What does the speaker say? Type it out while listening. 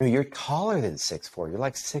No, you're taller than 6'4". You're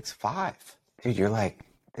like 6'5". Dude, you're like,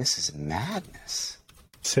 this is madness.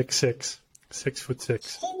 6'6".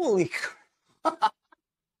 6'6". Holy crap.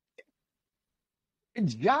 You're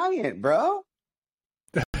giant, bro.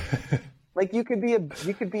 Like you could be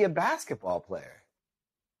a basketball player.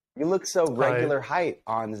 You look so regular height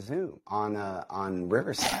on Zoom, on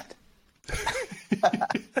Riverside.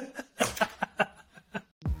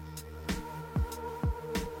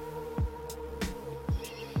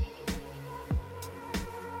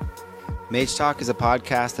 Mage Talk is a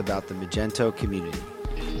podcast about the Magento community.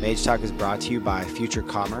 Mage Talk is brought to you by Future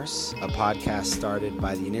Commerce, a podcast started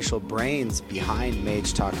by the initial brains behind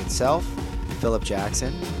Mage Talk itself, Philip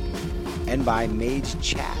Jackson, and by Mage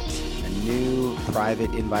Chat, a new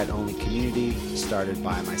private invite-only community started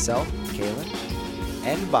by myself, Kalen,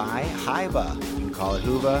 and by Hiva. You can call it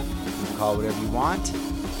Huva, you can call it whatever you want.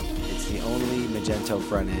 It's the only Magento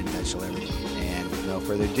front end that you'll ever need. And with no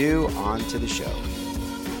further ado, on to the show.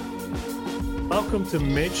 Welcome to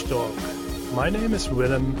Mage Talk. My name is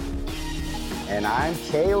Willem. And I'm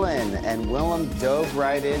Kalen. And Willem dove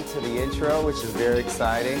right into the intro, which is very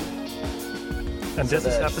exciting. And this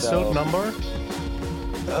is episode number?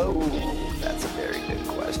 Oh, that's a very good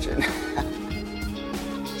question.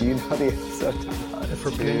 Do you know the episode number? If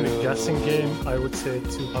we're playing a guessing game, I would say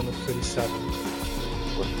 237.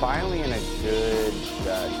 We're finally in a good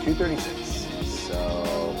 236.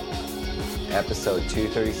 So, episode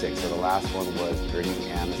 236. So the last one was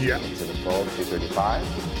bringing Amazon into the fold, 235.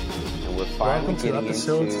 And we're finally getting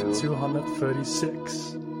episode into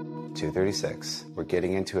 236. 236. We're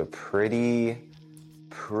getting into a pretty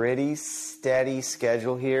steady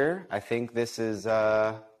schedule here. I think this is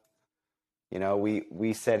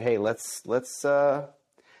we said, hey, let's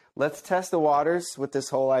test the waters with this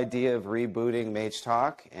whole idea of rebooting Mage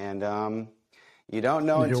Talk, and you don't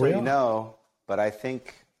know until you know, but I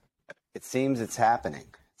think it seems it's happening.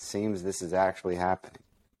 It seems this is actually happening.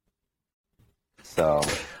 So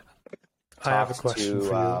I have a question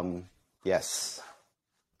for you. Yes.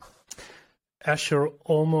 As you're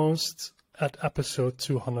almost at episode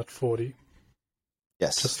 240.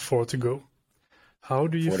 Yes. Just 4 to go. How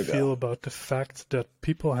do you feel about the fact that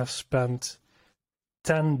people have spent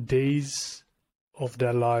 10 days of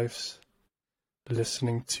their lives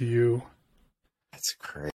listening to you? That's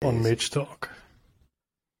crazy. On Mage Talk.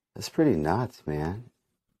 That's pretty nuts, man.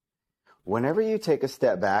 Whenever you take a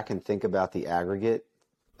step back and think about the aggregate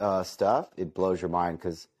stuff, it blows your mind,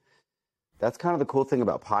 because that's kind of the cool thing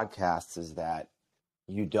about podcasts is that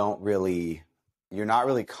you're not really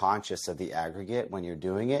conscious of the aggregate when you're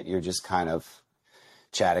doing it. You're just kind of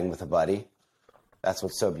chatting with a buddy. That's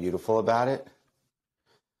what's so beautiful about it.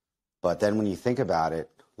 But then when you think about it,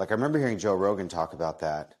 like I remember hearing Joe Rogan talk about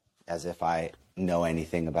that as if I know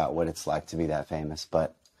anything about what it's like to be that famous.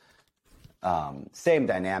 But same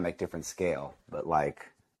dynamic, different scale. But like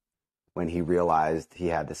when he realized he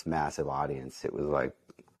had this massive audience, it was like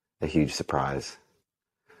a huge surprise.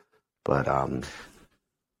 But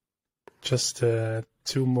just 4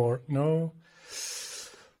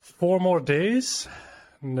 more days,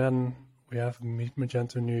 and then we have Meet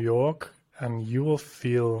Magento New York, and you will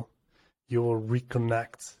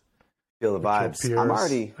reconnect. Feel the vibes.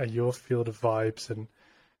 You'll feel the vibes, and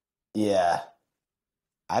yeah,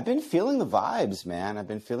 I've been feeling the vibes, man. I've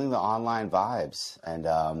been feeling the online vibes,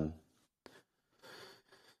 and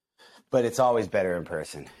but it's always better in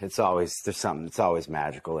person. It's always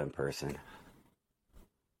magical in person.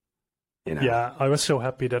 You know? Yeah, I was so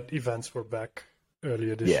happy that events were back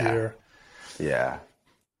earlier this year. Yeah.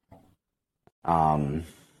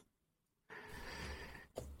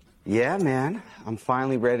 Yeah, man. I'm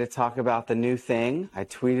finally ready to talk about the new thing. I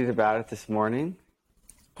tweeted about it this morning.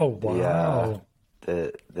 Oh, wow.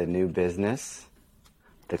 The new business,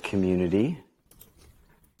 the community.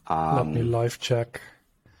 Let me live check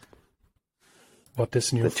what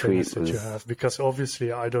this new thing is that you have, because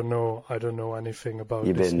obviously I don't know anything about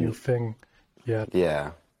this new thing yet.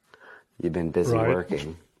 Yeah, you've been busy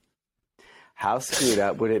working. How screwed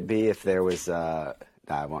up would it be if there was? I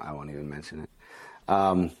won't even mention it.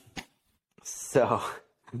 So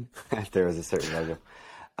if there was a certain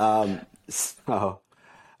logo.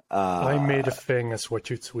 I made a thing as what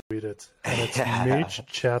you tweeted, and it's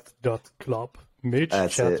magechat.club, Mage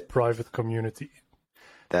Chat private community.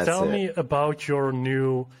 Tell me about your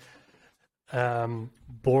new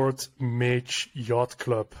board Mage Yacht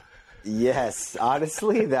Club. Yes,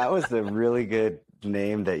 honestly, that was a really good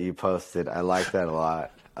name that you posted. I like that a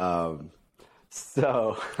lot.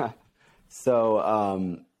 So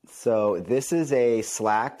this is a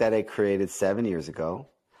Slack that I created 7 years ago.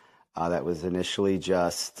 That was initially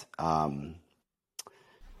just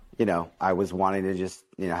I was wanting to just,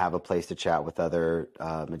 have a place to chat with other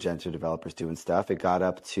Magento developers doing stuff. It got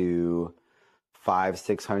up to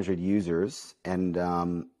 500-600 users, and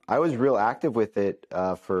I was real active with it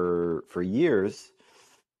for years.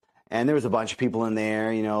 And there was a bunch of people in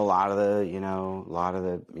there, a lot of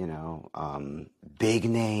the big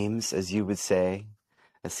names, as you would say.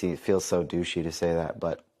 It feels so douchey to say that,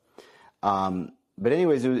 but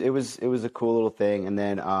anyways, it was a cool little thing. And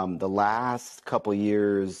then the last couple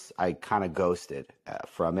years, I kind of ghosted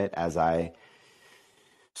from it, as I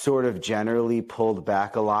sort of generally pulled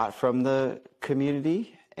back a lot from the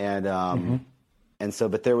community. And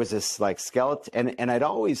but there was this like skeleton, and I'd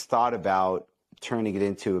always thought about turning it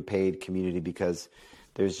into a paid community because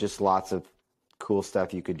there's just lots of cool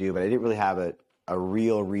stuff you could do, but I didn't really have a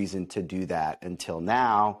real reason to do that until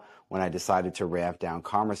now, when I decided to ramp down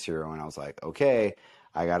Commerce Hero. And I was like, okay,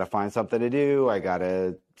 I got to find something to do. I got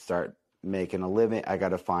to start making a living. I got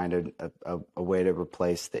to find a way to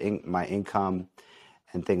replace my income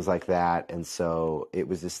and things like that. And so it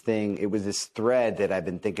was this thread that I've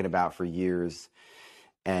been thinking about for years,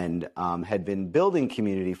 and had been building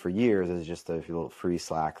community for years as just a little free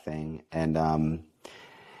Slack thing. And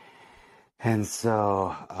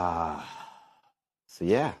so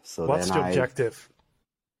yeah. So what's the objective?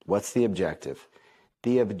 What's the objective?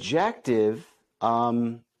 The objective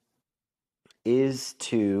is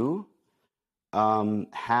to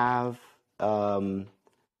have.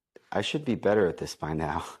 I should be better at this by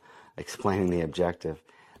now, explaining the objective.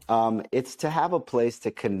 It's to have a place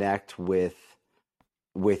to connect with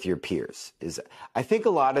your peers. I think a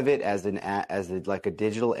lot of it as like a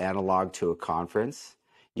digital analog to a conference.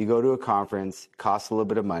 You go to a conference, it costs a little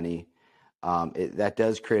bit of money. That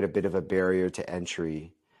does create a bit of a barrier to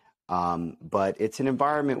entry. But it's an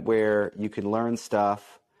environment where you can learn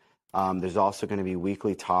stuff. There's also going to be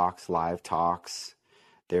weekly talks, live talks.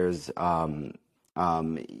 There's, but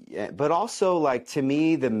also, like, to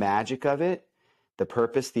me, the magic of it, the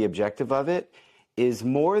purpose, the objective of it is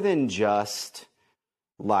more than just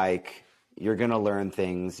like you're going to learn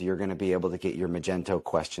things, you're going to be able to get your Magento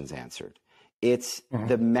questions answered. It's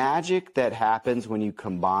the magic that happens when you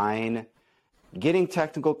combine getting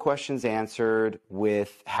technical questions answered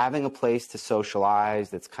with having a place to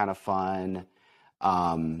socialize that's kind of fun,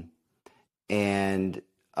 and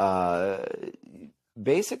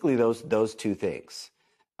basically those two things.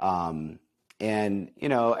 And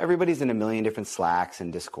everybody's in a million different Slacks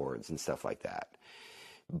and Discords and stuff like that,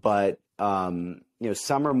 but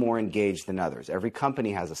some are more engaged than others. Every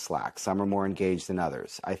company has a Slack. Some are more engaged than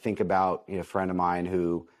others. I think about a friend of mine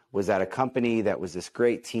who was at a company that was this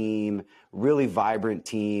great team, really vibrant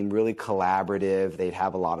team, really collaborative. They'd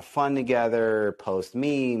have a lot of fun together, post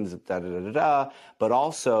memes, but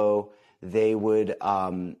also they would,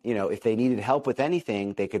 if they needed help with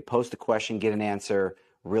anything, they could post a question, get an answer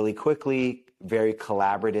really quickly, very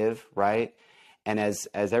collaborative, right? And as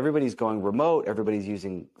everybody's going remote, everybody's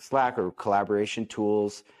using Slack or collaboration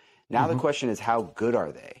tools. Now the question is, how good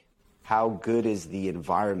are they? How good is the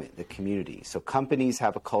environment, the community? So companies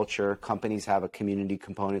have a culture, companies have a community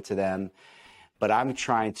component to them, but I'm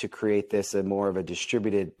trying to create this at more of a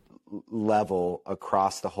distributed level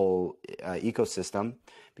across the whole ecosystem,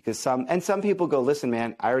 because some people go, listen,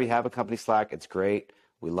 man, I already have a company Slack. It's great.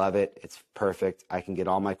 We love it. It's perfect. I can get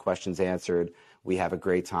all my questions answered. We have a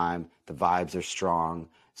great time. The vibes are strong.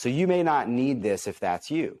 So you may not need this if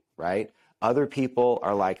that's you, right? Other people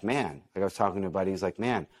are like, man, like I was talking to a buddy who's like,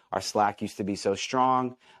 man, our Slack used to be so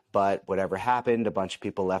strong, but whatever happened, a bunch of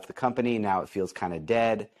people left the company. Now it feels kind of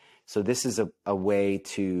dead. So this is a way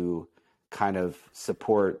to kind of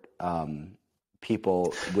support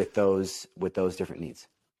people with those different needs.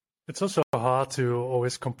 It's also hard to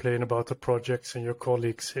always complain about the projects and your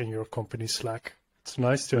colleagues in your company Slack. It's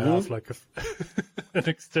nice to have like an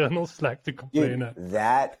external Slack to complain at.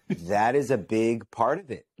 That is a big part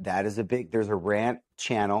of it. There's a rant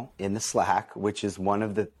channel in the Slack, which is one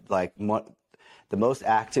of the the most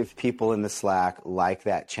active people in the Slack like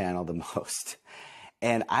that channel the most.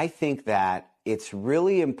 And I think that it's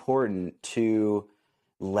really important to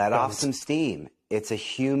let off some steam. It's a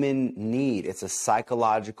human need. It's a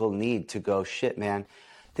psychological need to go, shit, man,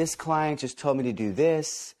 this client just told me to do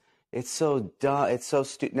this. It's so dumb. It's so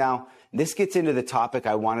stupid. Now, this gets into the topic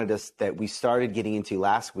that we started getting into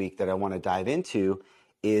last week that I want to dive into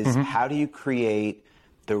is how do you create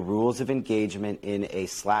the rules of engagement in a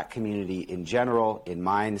Slack community in general, in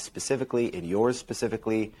mine specifically, in yours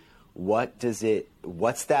specifically?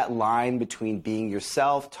 What's that line between being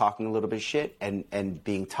yourself, talking a little bit of shit, and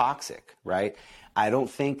being toxic, right? I don't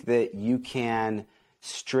think that you can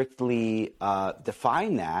strictly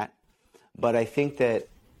define that, but I think that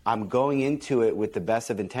I'm going into it with the best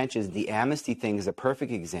of intentions. The amnesty thing is a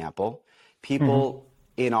perfect example. People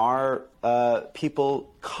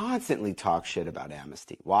people constantly talk shit about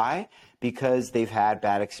amnesty. Why? Because they've had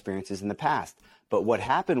bad experiences in the past. But what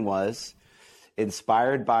happened was,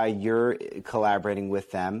 inspired by your collaborating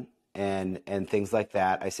with them and things like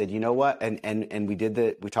that, I said, you know what? And we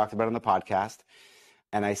talked about it on the podcast.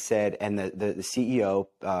 And I said, and the CEO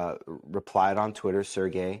replied on Twitter,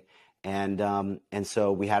 Sergey. And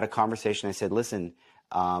so we had a conversation. I said, listen,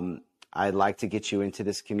 I'd like to get you into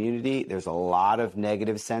this community. There's a lot of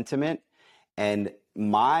negative sentiment. And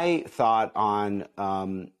my thought on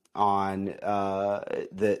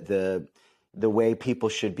the way people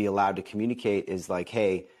should be allowed to communicate is like,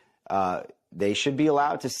 hey, they should be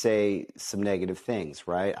allowed to say some negative things,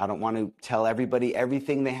 right? I don't want to tell everybody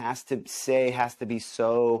everything they has to say has to be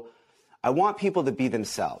so. I want people to be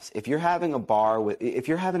themselves. If you're having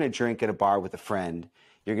a drink at a bar with a friend,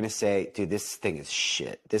 you're going to say, dude, this thing is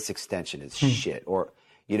shit. This extension is shit. Or,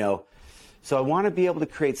 so I want to be able to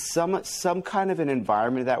create some kind of an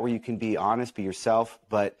environment of that where you can be honest, be yourself.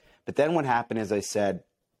 But then what happened is I said,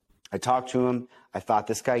 I talked to him. I thought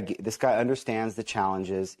this guy understands the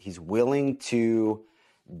challenges. He's willing to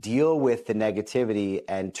deal with the negativity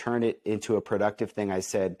and turn it into a productive thing. I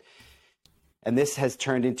said, and this has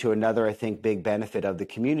turned into another, I think, big benefit of the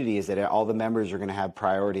community is that all the members are going to have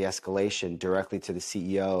priority escalation directly to the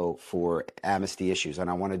CEO for amnesty issues. And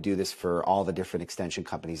I want to do this for all the different extension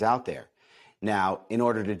companies out there. Now, in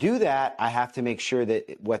order to do that, I have to make sure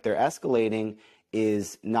that what they're escalating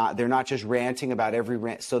is they're not just ranting about every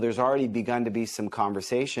rant. So there's already begun to be some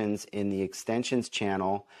conversations in the extensions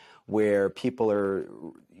channel where people are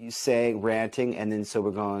ranting, and then so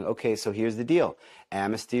we're going, okay, so here's the deal.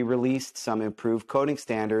 Amnesty released some improved coding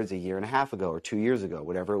standards a year and a half ago or 2 years ago,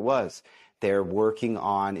 whatever it was. They're working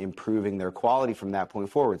on improving their quality from that point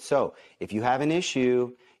forward. So if you have an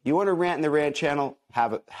issue, you want to rant in the rant channel,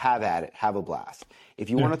 have at it, have a blast. If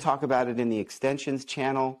you want to talk about it in the extensions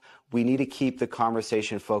channel, we need to keep the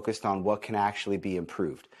conversation focused on what can actually be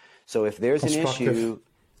improved. So if there's an issue,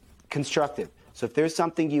 constructive. So if there's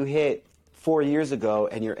something you hit 4 years ago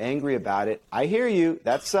and you're angry about it, I hear you,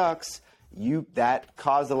 that sucks. That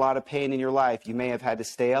caused a lot of pain in your life. You may have had to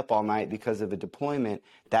stay up all night because of a deployment.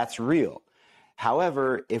 That's real.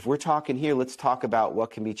 However, if we're talking here, let's talk about what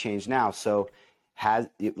can be changed now. So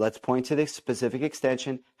let's point to the specific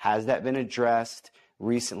extension. Has that been addressed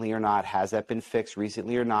recently or not? Has that been fixed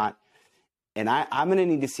recently or not? And I'm going to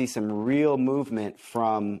need to see some real movement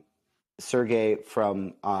from Sergey,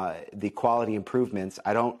 from the quality improvements.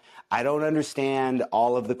 I don't understand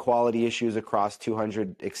all of the quality issues across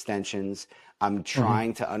 200 extensions. I'm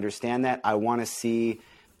trying to understand that. I want to see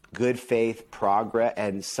good faith progress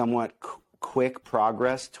and somewhat quick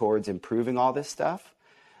progress towards improving all this stuff.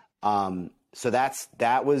 So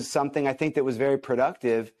that was something I think that was very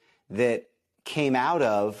productive that came out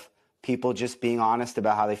of people just being honest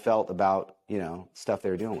about how they felt about, stuff they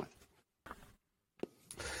were dealing with.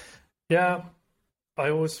 Yeah, I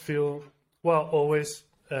always feel, as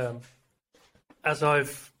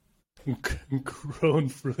I've grown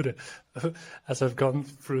through as I've gone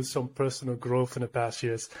through some personal growth in the past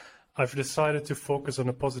years, I've decided to focus on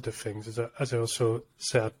the positive things, as I also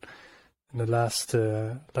said in the last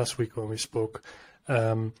week when we spoke.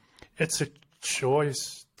 It's a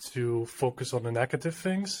choice to focus on the negative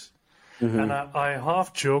things. And I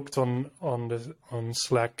half joked on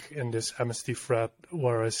Slack in this amnesty thread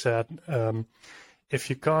where I said, if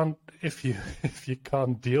you can't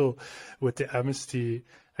deal with the amnesty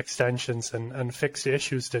extensions and fix the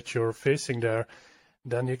issues that you're facing there,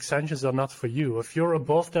 then the extensions are not for you. If you're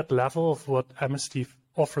above that level of what amnesty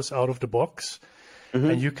offers out of the box,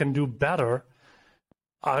 and you can do better,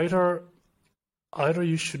 either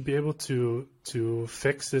you should be able to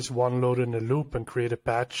fix this one load in the loop and create a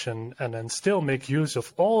patch and then still make use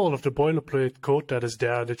of all of the boilerplate code that is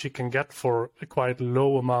there that you can get for a quite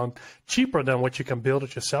low amount, cheaper than what you can build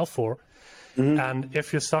it yourself for. And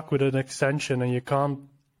if you're stuck with an extension and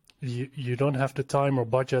you don't have the time or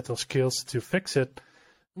budget or skills to fix it,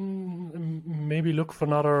 maybe look for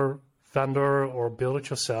another vendor or build it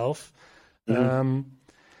yourself.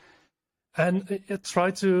 And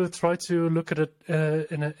try to look at it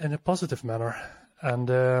in a positive manner,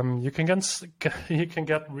 and you can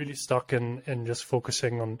get really stuck in just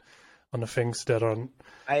focusing on the things that are.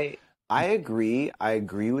 I agree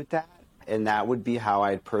with that, and that would be how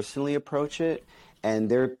I'd personally approach it. And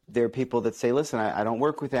there are people that say, listen, I don't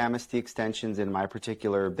work with amnesty extensions in my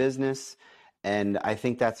particular business, and I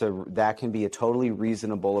think that can be a totally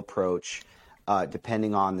reasonable approach,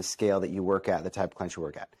 depending on the scale that you work at, the type of client you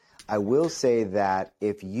work at. I will say that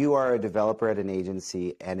if you are a developer at an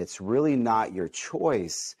agency and it's really not your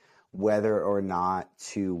choice whether or not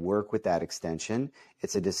to work with that extension,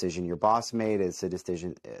 it's a decision your boss made, it's a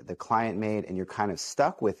decision the client made, and you're kind of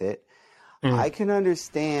stuck with it, I can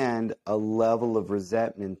understand a level of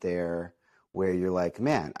resentment there where you're like,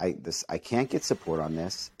 man, I can't get support on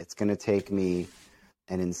this. It's going to take me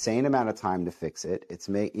an insane amount of time to fix it.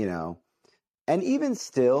 And even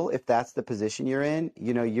still, if that's the position you're in,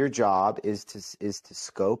 your job is to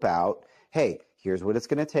scope out, hey, here's what it's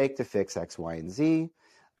going to take to fix X, Y, and Z.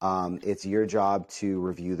 It's your job to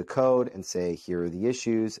review the code and say, here are the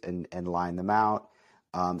issues and line them out.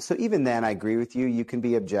 So even then, I agree with you. You can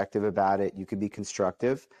be objective about it. You can be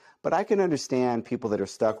constructive. But I can understand people that are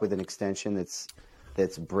stuck with an extension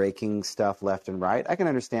that's breaking stuff left and right. I can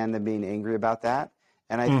understand them being angry about that.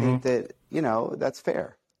 And I think that, that's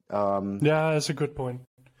fair. Yeah, that's a good point.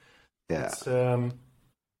 Yeah. It's,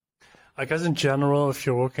 I guess in general, if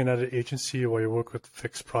you're working at an agency where you work with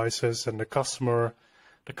fixed prices and the customer's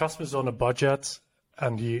on a budget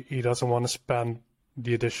and he doesn't want to spend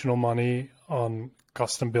the additional money on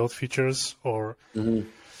custom build features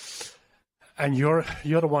and you're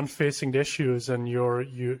the one facing the issues and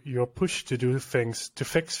you're pushed to do things, to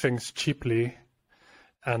fix things cheaply,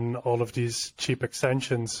 and all of these cheap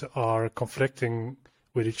extensions are conflicting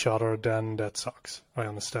with each other, then that sucks. I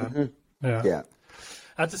understand. Yeah.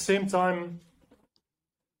 At the same time,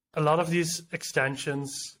 a lot of these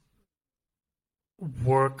extensions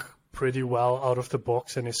work pretty well out of the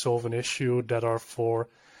box and they solve an issue that are for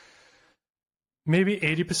maybe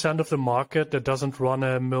 80% of the market that doesn't run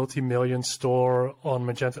a multi-million store on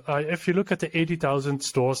Magento. If you look at the 80,000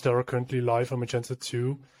 stores that are currently live on Magento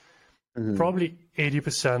 2, probably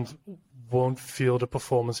 80% won't feel the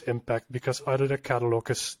performance impact because either their catalog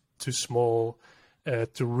is too small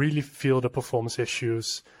to really feel the performance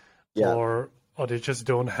issues, or they just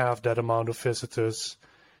don't have that amount of visitors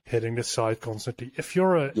hitting the site constantly. If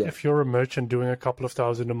you're a merchant doing a couple of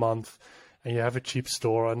thousand a month and you have a cheap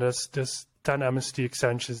store and there's 10 MST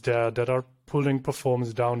extensions there that are pulling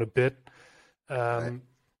performance down a bit,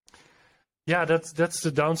 yeah, that's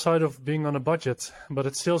the downside of being on a budget, but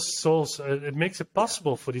it still solves. It makes it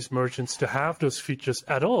possible for these merchants to have those features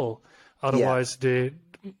at all. Otherwise, they.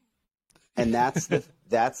 And that's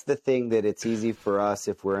the thing that it's easy for us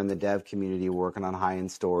if we're in the dev community working on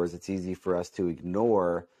high-end stores. It's easy for us to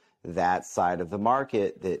ignore that side of the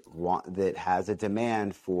market that has a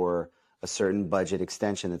demand for a certain budget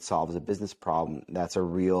extension that solves a business problem. That's a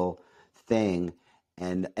real thing.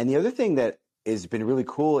 And the other thing that has been really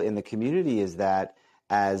cool in the community is that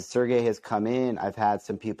as Sergey has come in, I've had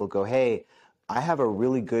some people go, hey, I have a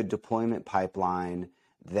really good deployment pipeline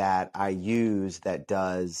that I use that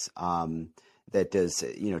does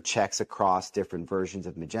checks across different versions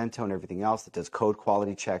of Magento and everything else, that does code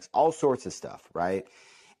quality checks, all sorts of stuff, right?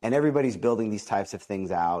 And everybody's building these types of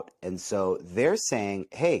things out. And so they're saying,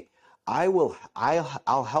 hey,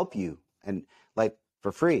 I'll help you, and like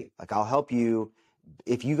for free. Like I'll help you.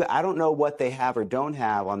 I don't know what they have or don't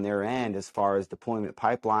have on their end as far as deployment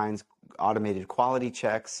pipelines, automated quality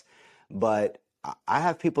checks, but I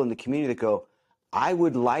have people in the community that go, I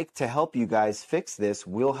would like to help you guys fix this.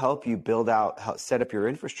 We'll help you set up your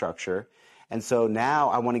infrastructure. And so now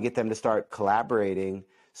I want to get them to start collaborating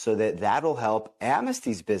so that'll help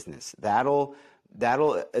Amisty's business. That'll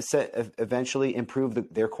eventually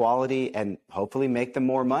improve their quality and hopefully make them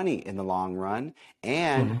more money in the long run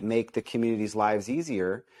and make the community's lives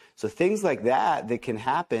easier. So things like that can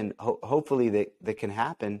happen, hopefully that can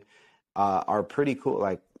happen, are pretty cool.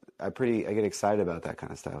 Like I get excited about that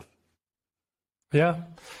kind of stuff. Yeah.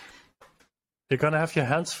 You're going to have your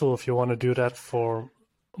hands full if you want to do that for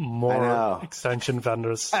more extension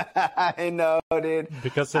vendors. I know, dude.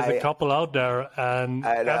 Because there's a couple out there, and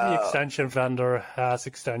every extension vendor has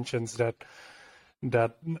extensions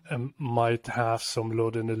that might have some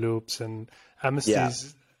load in the loops, and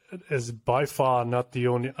Amnesty is by far not the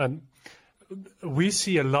only. And we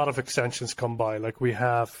see a lot of extensions come by. Like we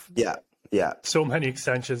have so many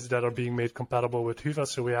extensions that are being made compatible with Hyvä,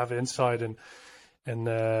 so we have insight in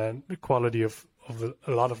the quality of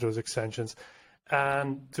a lot of those extensions.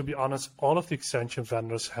 And to be honest, all of the extension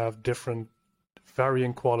vendors have different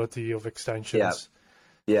varying quality of extensions.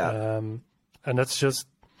 And that's just,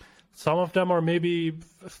 some of them are maybe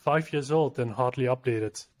 5 years old and hardly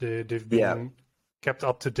updated. They've been kept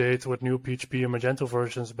up to date with new PHP and Magento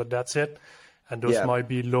versions, but that's it. And those might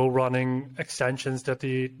be low running extensions that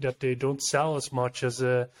they don't sell as much as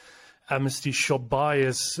a Amnesty Shop Buy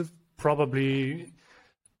is probably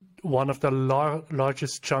one of the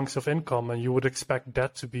largest chunks of income, and you would expect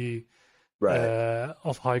that to be Right.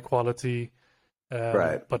 of high quality,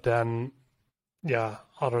 Right. but then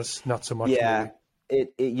others not so much Yeah.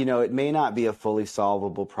 maybe. It may not be a fully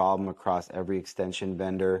solvable problem across every extension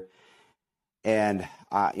vendor. And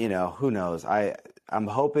who knows? I'm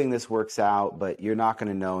hoping this works out, but you're not going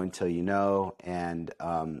to know until you know. And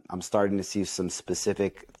I'm starting to see some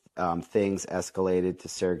specific things escalated to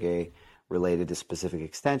Sergey related to specific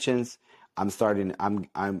extensions. I'm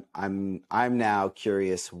now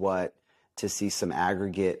curious what to see some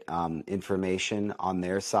aggregate information on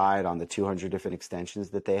their side on the 200 different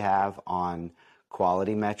extensions that they have on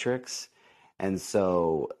quality metrics. And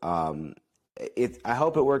so I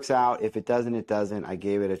hope it works out. If it doesn't, it doesn't. I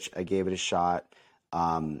gave it a shot.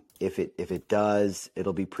 If it does,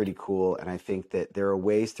 it'll be pretty cool. And I think that there are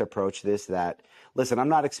ways to approach this that, listen, I'm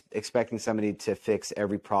not expecting somebody to fix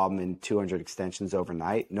every problem in 200 extensions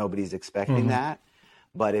overnight. Nobody's expecting that.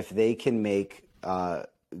 But if they can make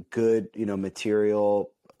good,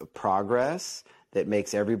 material progress that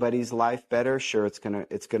makes everybody's life better, sure, it's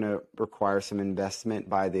gonna require some investment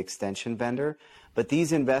by the extension vendor. But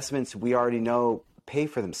these investments, we already know, pay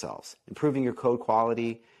for themselves. Improving your code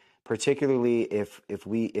quality, particularly if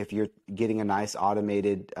you're getting a nice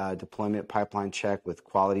automated deployment pipeline check with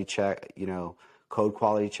quality check, code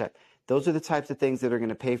quality check. Those are the types of things that are going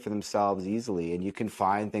to pay for themselves easily. And you can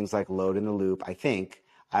find things like load in the loop. I think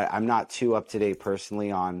I'm not too up to date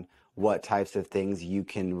personally on what types of things you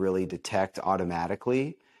can really detect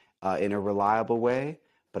automatically in a reliable way.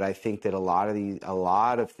 But I think that a lot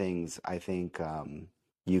of things I think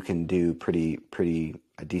you can do pretty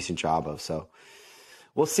a decent job of. So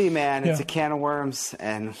we'll see, man. It's a can of worms,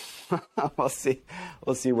 and we'll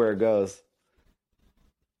see where it goes.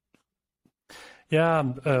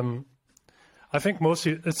 Yeah, I think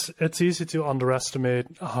mostly it's easy to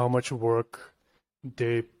underestimate how much work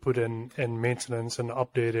they put in maintenance and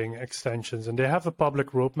updating extensions, and they have a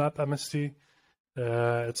public roadmap, MST.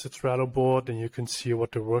 It's a Trello board, and you can see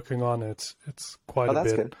what they're working on. It's quite a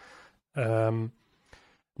bit. Good.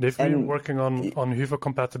 They've been working on Hoover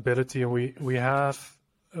compatibility, and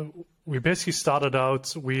we basically started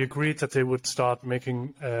out. We agreed that they would start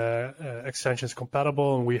making extensions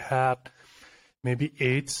compatible, and we had maybe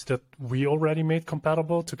 8 that we already made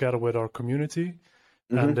compatible together with our community.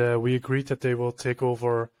 And we agreed that they will take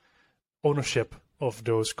over ownership of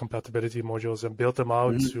those compatibility modules and build them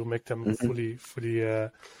out to make them fully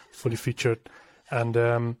featured. And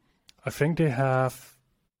I think they have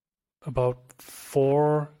about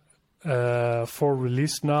 4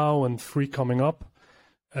 released now and 3 coming up,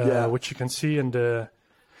 which you can see in the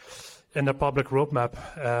public roadmap.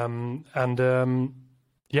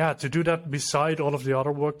 To do that beside all of the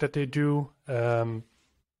other work that they do.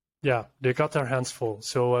 They got their hands full.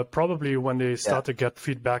 So probably when they start to get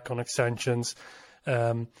feedback on extensions,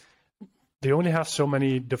 they only have so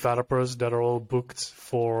many developers that are all booked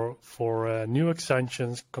for new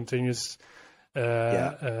extensions, continuous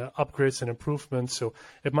upgrades and improvements. So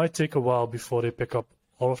it might take a while before they pick up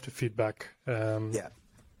all of the feedback. I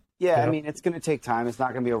mean, it's going to take time. It's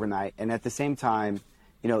not going to be overnight. And at the same time,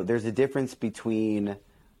 there's a difference between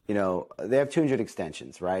they have 200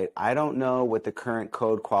 extensions, right? I don't know what the current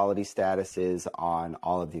code quality status is on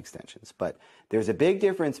all of the extensions, but there's a big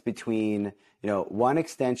difference between, one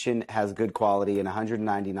extension has good quality and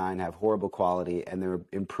 199 have horrible quality and they're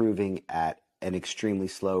improving at an extremely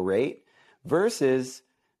slow rate versus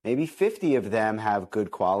maybe 50 of them have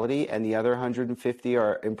good quality and the other 150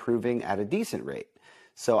 are improving at a decent rate.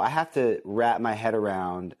 So I have to wrap my head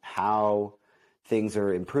around how things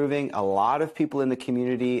are improving. A lot of people in the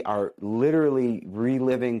community are literally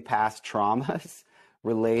reliving past traumas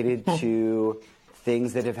related to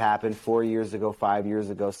things that have happened 4 years ago, 5 years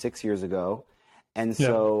ago, 6 years ago. And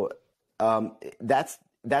so that's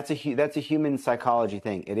a human psychology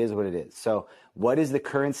thing. It is what it is. So what is the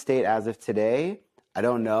current state as of today? I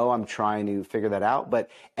don't know. I'm trying to figure that out. But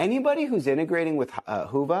anybody who's integrating with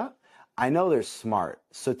Hoover, I know they're smart.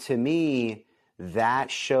 So to me, that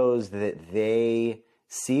shows that they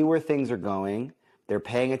see where things are going, they're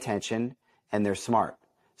paying attention, and they're smart.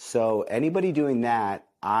 So anybody doing that,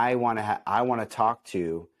 I want to talk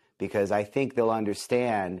to, because I think they'll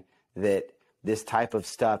understand that this type of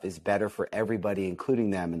stuff is better for everybody, including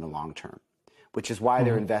them in the long term, which is why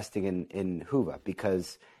they're investing in Hoover,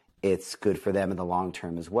 because it's good for them in the long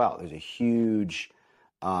term as well. There's a huge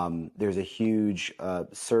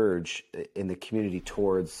surge in the community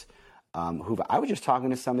towards Hoover. I was just talking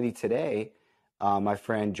to somebody today, my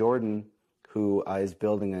friend Jordan, who is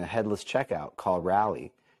building a headless checkout called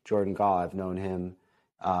Rally. Jordan Gall, I've known him.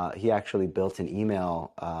 He actually built an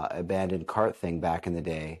email abandoned cart thing back in the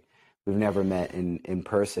day we've never met in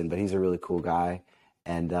person, but he's a really cool guy.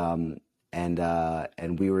 And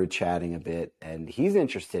and we were chatting a bit, and he's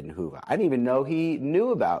interested in Hoova. I didn't even know he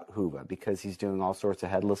knew about Hoova because he's doing all sorts of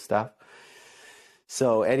headless stuff.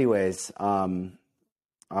 So, anyways,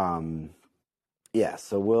 yeah.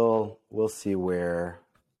 So we'll see where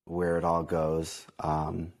it all goes.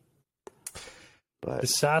 But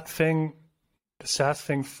The sad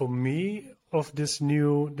thing for me of this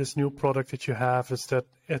new product that you have is that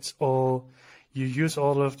you use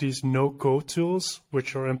all of these no-code tools,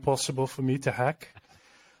 which are impossible for me to hack.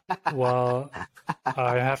 While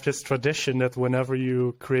I have this tradition that whenever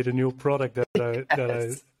you create a new product,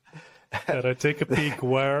 that I take a peek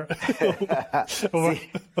where.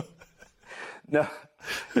 No.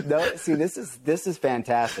 See, this is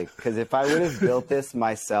fantastic, because if I would have built this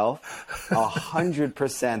myself,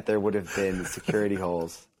 100% there would have been security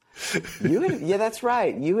holes. Yeah, that's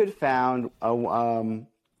right. You had found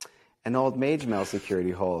an old MageMail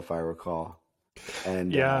security hole, if I recall,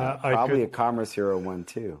 and yeah, probably a Commerce Hero one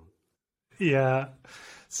too. Yeah,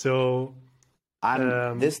 so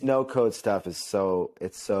this no code stuff is so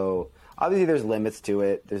obviously there's limits to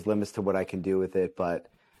it. There's limits to what I can do with it, but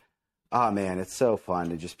oh man, it's so fun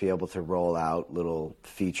to just be able to roll out little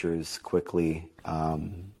features quickly.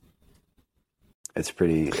 It's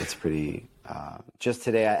pretty. Just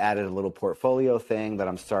today, I added a little portfolio thing that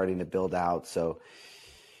I'm starting to build out. So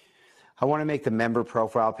I want to make the member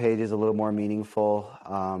profile pages a little more meaningful.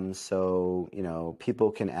 So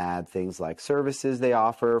people can add things like services they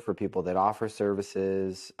offer for people that offer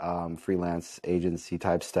services, freelance agency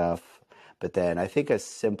type stuff. But then I think a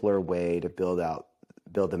simpler way to build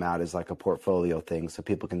them out is like a portfolio thing, so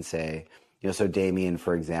people can say, so Damien,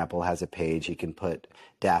 for example, has a page. He can put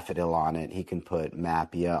Daffodil on it. He can put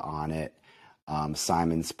Mapia on it.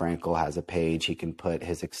 Simon Sprinkle has a page. He can put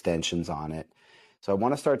his extensions on it. So I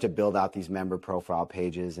want to start to build out these member profile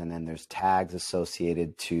pages, and then there's tags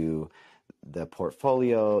associated to the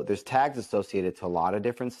portfolio. There's tags associated to a lot of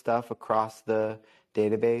different stuff across the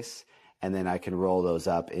database, and then I can roll those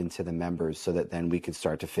up into the members so that then we can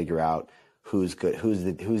start to figure out who's good,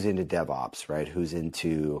 who's into DevOps, right? Who's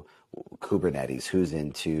into Kubernetes, who's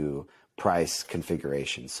into price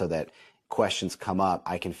configuration, so that questions come up,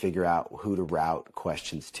 I can figure out who to route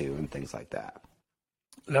questions to and things like that.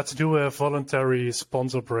 Let's do a voluntary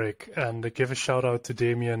sponsor break and give a shout out to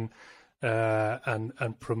Damien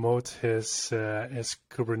and promote his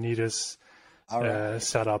Kubernetes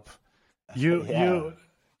setup.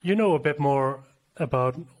 You know a bit more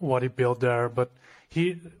about what he built there, but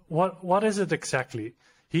what is it exactly?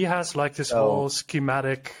 He has like this whole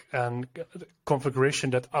schematic and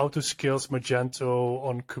configuration that auto-scales Magento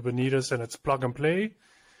on Kubernetes, and it's plug and play.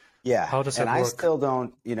 Yeah. How does that work? I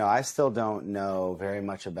still don't know very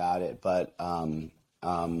much about it, but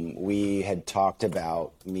we had talked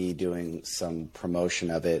about me doing some promotion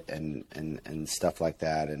of it and stuff like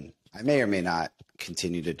that. And I may or may not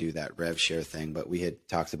continue to do that rev share thing, but we had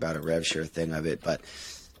talked about a rev share thing of it. But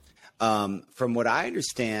from what I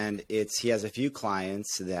understand, he has a few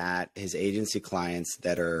clients, that his agency clients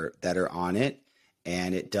that are on it,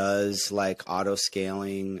 and it does like auto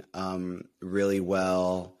scaling really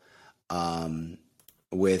well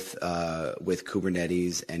with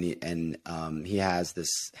Kubernetes, and he has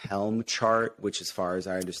this Helm chart, which, as far as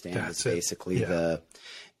I understand, is basically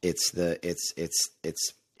it's the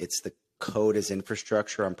code as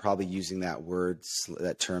infrastructure. I'm probably using that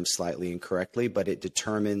term slightly incorrectly, but it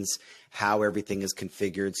determines how everything is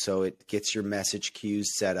configured. So it gets your message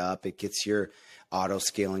queues set up, it gets your auto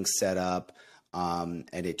scaling set up, and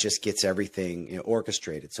it just gets everything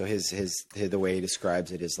orchestrated. So the way he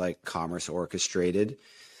describes it is like commerce orchestrated.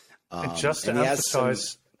 And just to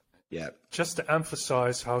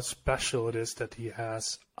emphasize how special it is that he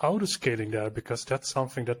has auto scaling there, because that's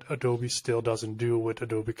something that Adobe still doesn't do with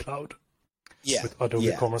Adobe Cloud. Yeah, with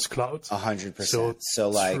Adobe Commerce Cloud. 100%. So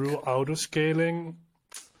like through auto scaling.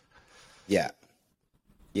 Yeah.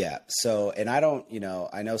 So, and I don't,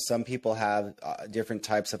 I know some people have different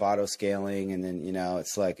types of auto scaling, and then,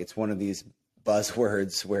 it's like, it's one of these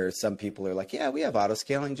buzzwords where some people are like, yeah, we have auto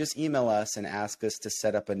scaling. Just email us and ask us to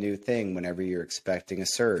set up a new thing whenever you're expecting a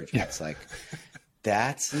surge. Yeah. It's like,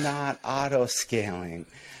 that's not auto scaling.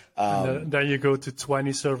 Then you go to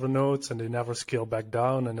 20 server nodes and they never scale back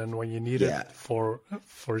down. And then when you need it for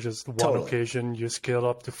just one occasion, you scale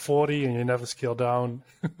up to 40 and you never scale down.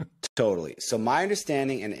 Totally. So my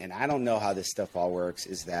understanding, and I don't know how this stuff all works,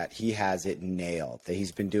 is that he has it nailed. That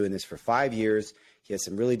he's been doing this for 5 years. He has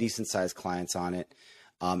some really decent sized clients on it.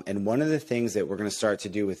 And one of the things that we're going to start to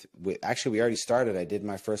do with actually, we already started. I did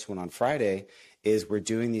my first one on Friday. Is we're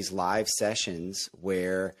doing these live sessions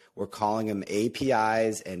where we're calling them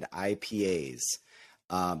APIs and IPAs.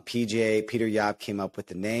 Peter Yap came up with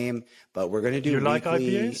the name, but we're going to do You weekly. like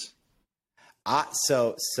IPAs?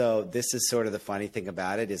 So this is sort of the funny thing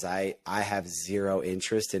about it is I have zero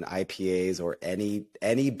interest in IPAs or any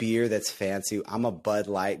beer that's fancy. I'm a Bud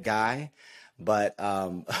Light guy, but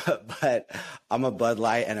but I'm a Bud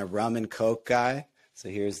Light and a rum and Coke guy. So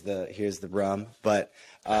here's the rum, but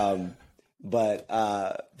I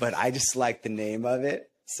just like the name of it.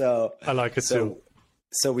 So I like it too.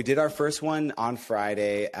 So we did our first one on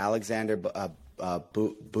Friday. Alexander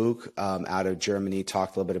Buch out of Germany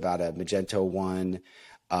talked a little bit about a Magento 1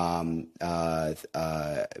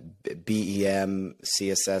 BEM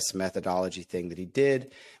CSS methodology thing that he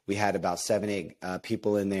did. We had about 7-8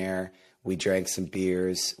 people in there. We drank some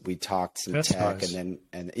beers. We talked some tech, nice.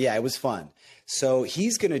 and yeah, it was fun. So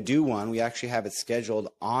he's going to do one. We actually have it scheduled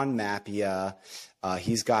on Mapia.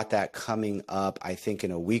 He's got that coming up, I think,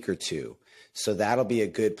 in a week or two. So that'll be a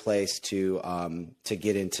good place to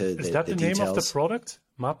get into the details. Is that the name of the product?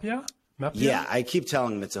 Mapia? Yeah, I keep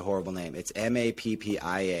telling him it's a horrible name. It's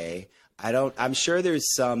Mappia. I'm sure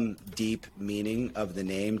there's some deep meaning of the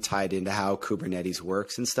name tied into how Kubernetes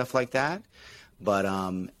works and stuff like that. But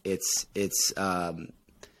it's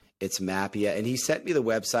Mapia, and he sent me the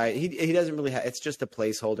website. He doesn't really have. It's just a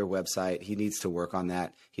placeholder website. He needs to work on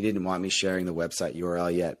that. He didn't want me sharing the website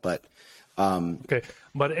URL yet, but. Okay,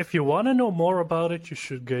 but if you want to know more about it, you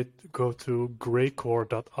should go to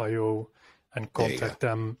greycore.io and contact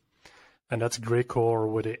them. And that's Greycore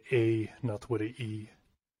with an A, not with an E.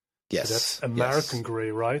 Yes. So that's American Grey,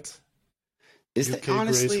 right? Is UK that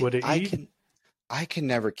honestly? Grays with an E? I can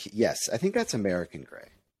never. Yes, I think that's American Grey.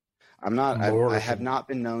 I'm not. I have not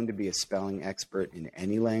been known to be a spelling expert in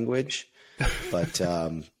any language, but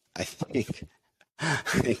I think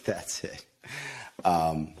that's it.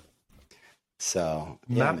 So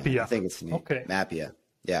yeah, Mapia. Man, I think it's neat. Okay. Mapia.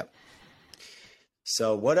 Yeah.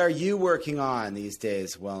 So what are you working on these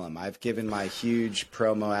days, Willem? I've given my huge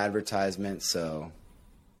promo advertisement, so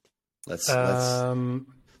let's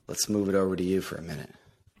move it over to you for a minute.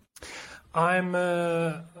 I'm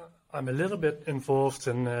a little bit involved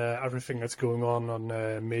in everything that's going on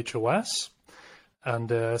MageOS,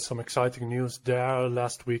 and some exciting news there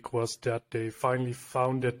last week was that they finally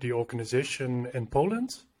founded the organization in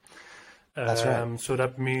Poland. That's right. So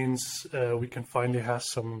that means we can finally have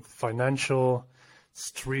some financial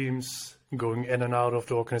streams going in and out of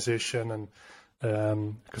the organization, and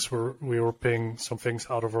because we were paying some things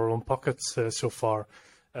out of our own pockets so far.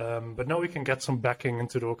 But now we can get some backing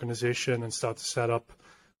into the organization and start to set up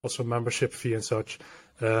also membership fee and such.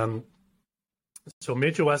 So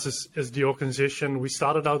MageOS is the organization. We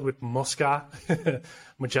started out with Mosca,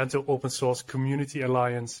 Magento Open Source Community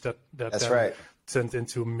Alliance. That's right. Turned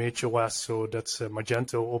into MageOS, so that's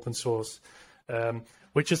Magento Open Source,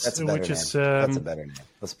 which is that's a better name.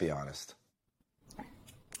 Let's be honest.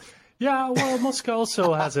 Yeah, well, Mosca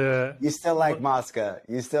also has a. You still like Mosca?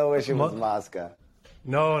 You still wish it was Mosca?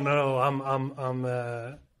 No,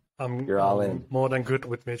 I'm You're all in. More than good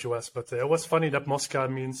with MageOS, but it was funny that Mosca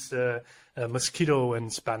means mosquito in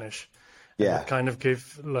Spanish. Yeah, and it kind of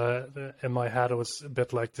gave in my head. It was a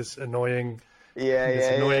bit like this annoying.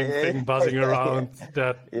 Annoying thing buzzing around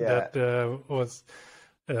that was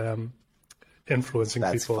influencing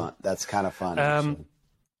people. Fun. That's kind of fun.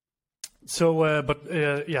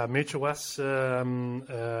 MageOS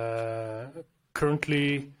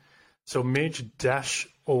currently, so mage-os.org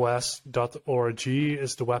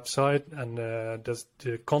is the website, and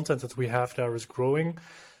the content that we have there is growing.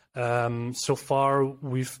 So far,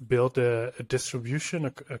 we've built a distribution,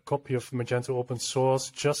 a copy of Magento Open Source,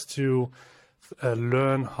 just to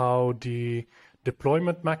learn how the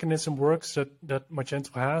deployment mechanism works that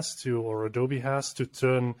Magento has or Adobe has to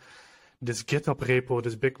turn this GitHub repo,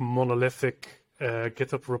 this big monolithic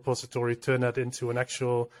GitHub repository, turn that into an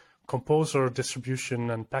actual composer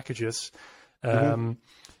distribution and packages. And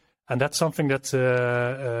that's something that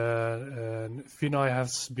Vinay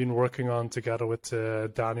has been working on together with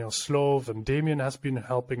Daniel Slove, and Damien has been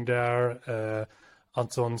helping there.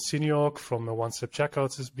 Anton Siniok from One Step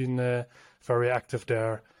Checkouts has been very active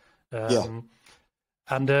there.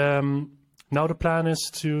 And now the plan is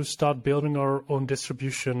to start building our own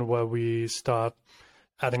distribution where we start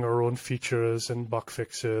adding our own features and bug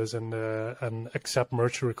fixes and accept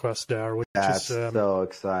merge requests there. That's so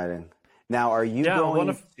exciting. Now, are you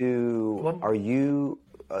going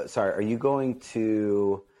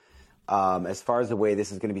to As far as the way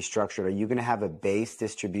this is going to be structured, are you going to have a base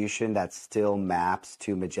distribution that still maps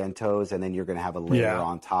to Magentos, and then you're going to have a layer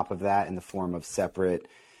on top of that in the form of separate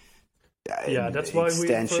that's why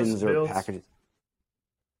extensions or packages?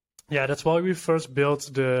 Yeah, that's why we first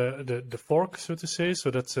built the fork, so to say.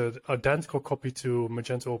 So that's an identical copy to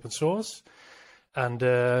Magento open source. And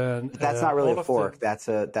that's not really a fork. That's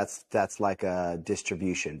like a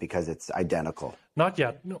distribution because it's identical. Not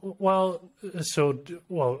yet. Well,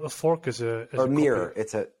 a fork is a mirror.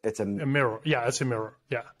 Copy. It's a mirror. Yeah, it's a mirror.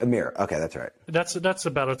 Yeah, a mirror. Okay, that's right. That's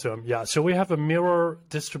a better term. Yeah. So we have a mirror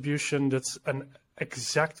distribution that's an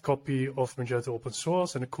exact copy of Magento open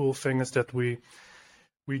source. And the cool thing is that we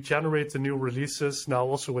generate the new releases now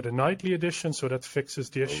also with a nightly edition, so that fixes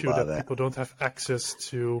the issue that people don't have access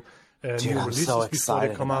to new releases so before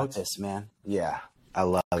they come out. This, man. Yeah, I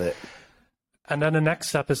love it. And then the next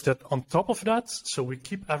step is that on top of that, so we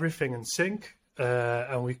keep everything in sync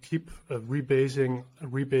and we keep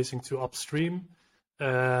rebasing to upstream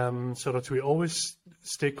so that we always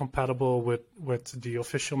stay compatible with the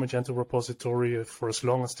official Magento repository for as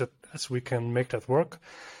long as we can make that work.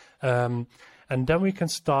 And then we can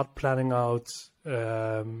start planning out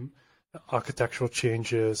architectural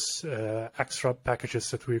changes, extra packages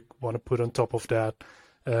that we want to put on top of that.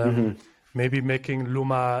 Maybe making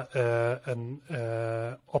Luma an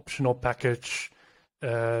optional package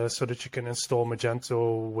so that you can install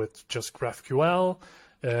Magento with just GraphQL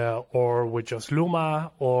or with just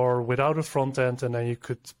Luma or without a front end, and then you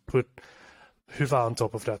could put Hyvä on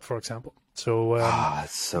top of that, for example. So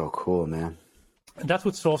that's so cool, man. And that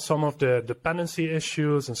would solve some of the dependency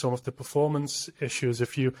issues and some of the performance issues.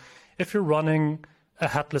 If you're running a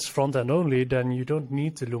headless front end only, then you don't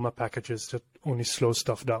need the Luma packages that only slow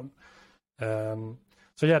stuff down.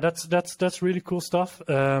 So yeah, that's really cool stuff.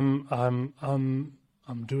 I'm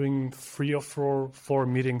doing 3 or 4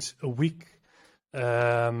 meetings a week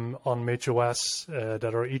on MageOS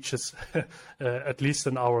that are each at least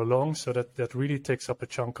an hour long. So that really takes up a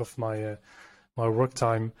chunk of my work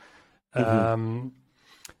time. And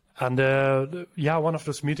one of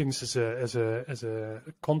those meetings is a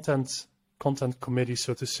content committee,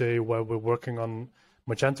 so to say, where we're working on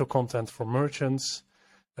Magento content for merchants.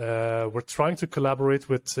 We're trying to collaborate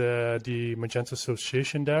with the Magento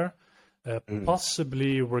Association there.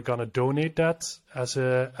 Possibly we're gonna donate that as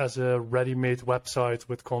a ready-made website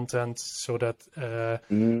with content so that the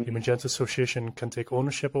Magento Association can take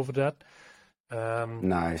ownership over that.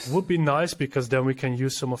 Nice. Would be nice because then we can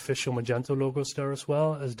use some official Magento logos there as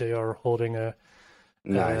well, as they are holding a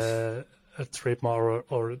trademark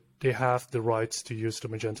or they have the rights to use the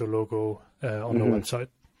Magento logo on the website.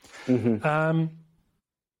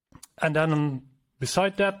 And then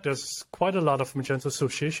beside that, there's quite a lot of Magento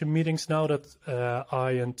Association meetings now that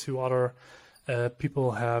I and 2 other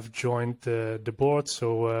people have joined the board.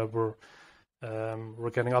 So we're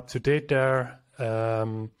getting up to date there.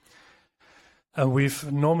 And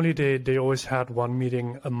normally they always had 1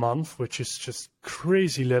 meeting a month, which is just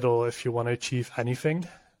crazy little if you want to achieve anything.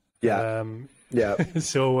 Yeah.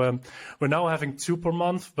 So we're now having 2 per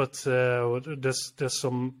month, but there's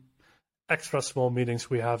some extra small meetings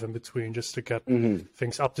we have in between just to get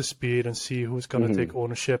things up to speed and see who's going to take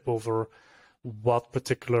ownership over what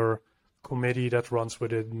particular committee that runs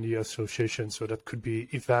within the association. So that could be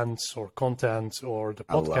events or content or the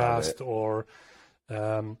podcast or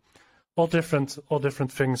all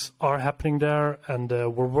different things are happening there, and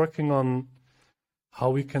we're working on how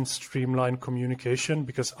we can streamline communication,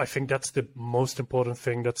 because I think that's the most important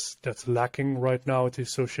thing that's lacking right now at the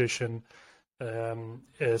association,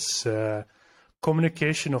 is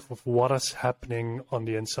communication of what is happening on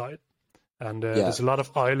the inside. And there's a lot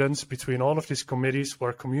of islands between all of these committees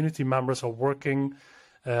where community members are working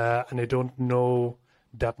and they don't know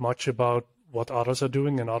that much about what others are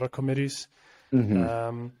doing in other committees.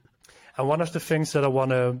 And one of the things that I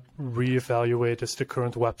want to reevaluate is the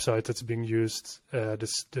current website that's being used,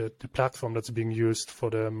 the platform that's being used for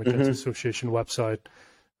the Magento Association website,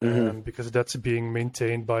 because that's being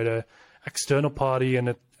maintained by the external party,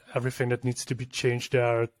 and everything that needs to be changed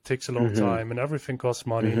there takes a long time, and everything costs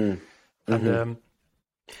money. And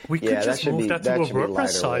we could just move that to a WordPress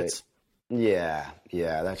site. Yeah,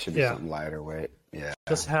 that should be something lighter weight. Yeah,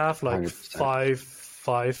 just have like 5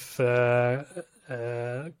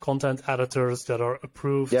 content editors that are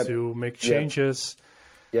approved to make changes,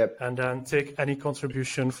 and then take any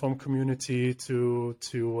contribution from community to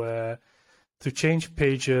change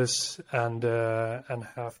pages and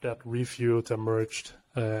have that reviewed and merged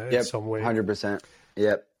in some way. 100%.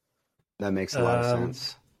 Yep, that makes a lot of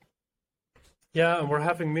sense. Yeah, and we're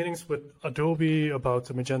having meetings with Adobe about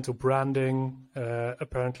the Magento branding.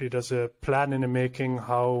 Apparently, there's a plan in the making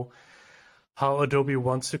how Adobe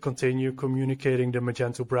wants to continue communicating the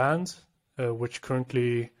Magento brand, which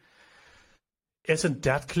currently isn't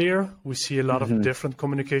that clear. We see a lot of different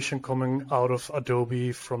communication coming out of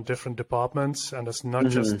Adobe from different departments, and it's not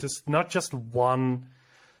just one.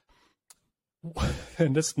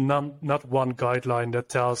 And it's not one guideline that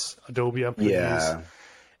tells Adobe employees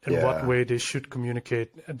in what way they should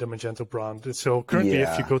communicate the Magento brand. So currently,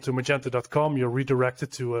 if you go to magento.com, you're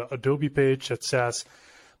redirected to an Adobe page that says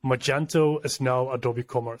Magento is now Adobe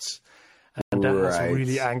Commerce. And that has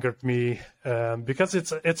really angered me because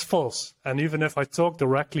it's false. And even if I talk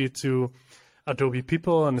directly to Adobe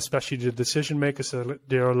people, and especially the decision makers,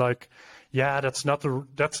 they're like, yeah, that's not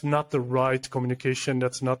the right communication.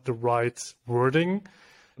 That's not the right wording.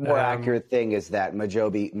 More accurate thing is that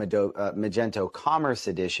Magento Commerce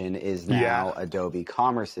Edition is now Adobe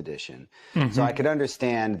Commerce Edition. So I could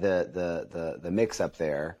understand the mix up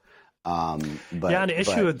there. But the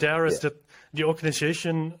issue there is that the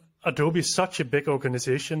organization, Adobe is such a big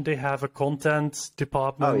organization. They have a content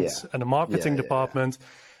department and a marketing department.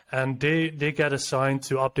 And they get assigned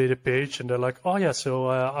to update a page, and they're like, oh, yeah, so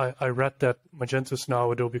I read that Magento is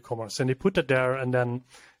now Adobe Commerce. And they put it there, and then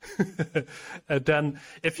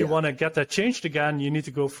if you want to get that changed again, you need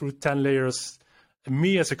to go through 10 layers.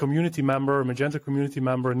 Me as a community member, a Magento community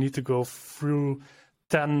member, need to go through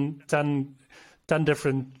 10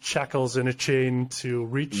 different shackles in a chain to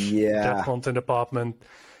reach that content department.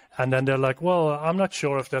 And then they're like, well, I'm not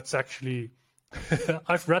sure if that's actually...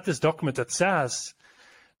 I've read this document that says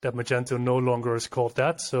that Magento no longer is called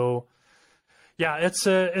that. So, yeah, it's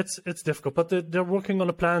difficult. But they're working on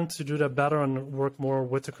a plan to do that better and work more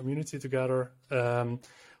with the community together. We're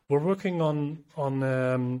working on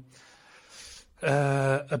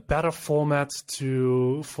a better format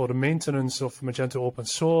for the maintenance of Magento open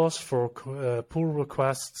source, for pull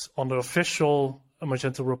requests on the official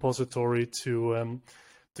Magento repository to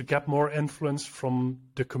get more influence from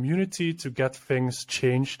the community to get things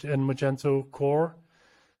changed in Magento core.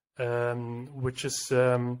 Which is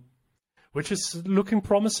looking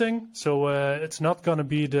promising. So it's not going to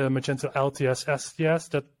be the Magento LTS STS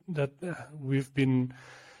that we've been.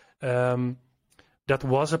 That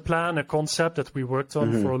was a plan, a concept that we worked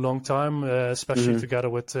on for a long time, especially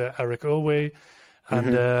together with Eric Oway.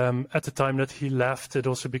 And at the time that he left, it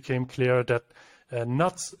also became clear that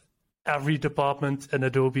not every department in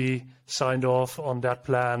Adobe signed off on that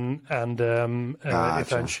plan, and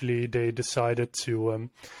eventually they decided to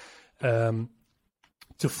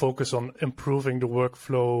focus on improving the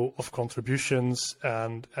workflow of contributions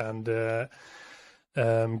and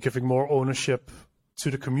giving more ownership to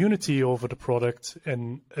the community over the product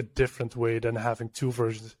in a different way than having two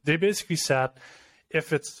versions. They basically said,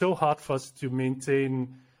 if it's so hard for us to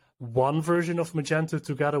maintain one version of Magento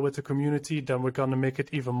together with the community, then we're going to make it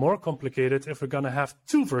even more complicated if we're going to have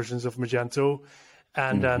two versions of Magento,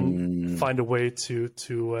 and then find a way to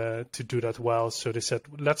do that well. So they said,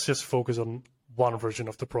 let's just focus on one version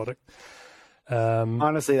of the product.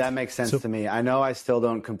 Honestly, that makes sense to me. I know I still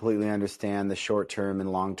don't completely understand the short-term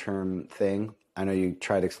and long-term thing. I know you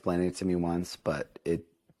tried explaining it to me once, but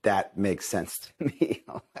that makes sense to me.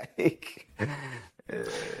 Like,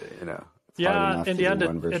 yeah, in the end,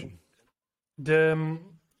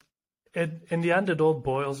 in the end, it all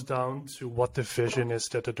boils down to what the vision is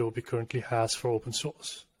that Adobe currently has for open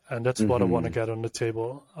source, and that's what I want to get on the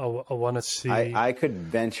table. I want to see. I could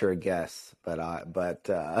venture a guess, but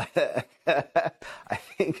I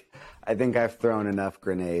think I've thrown enough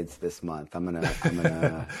grenades this month. I'm gonna hold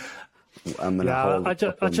it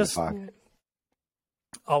up in the pocket.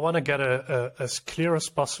 I want to get as clear as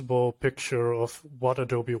possible picture of what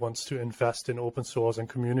Adobe wants to invest in open source and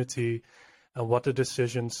community, and what the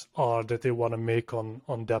decisions are that they want to make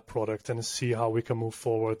on that product, and see how we can move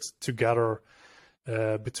forward together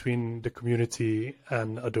between the community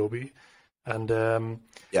and Adobe. And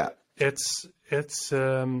it's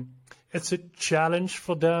a challenge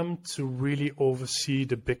for them to really oversee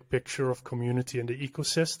the big picture of community and the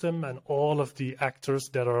ecosystem and all of the actors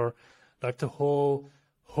that are like the whole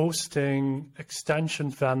hosting, extension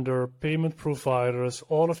vendor, payment providers,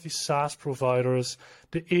 all of these SaaS providers,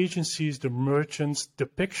 the agencies, the merchants, the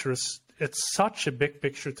pictures. It's such a big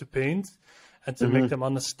picture to paint, and to make them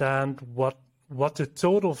understand what the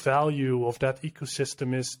total value of that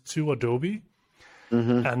ecosystem is to Adobe,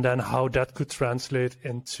 and then how that could translate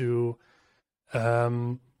into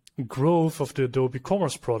growth of the Adobe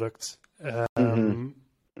Commerce product. But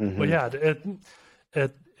yeah,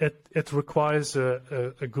 it requires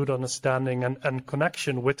a good understanding and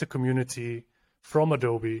connection with the community from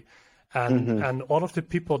Adobe. And all of the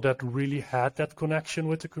people that really had that connection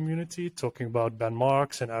with the community, talking about Ben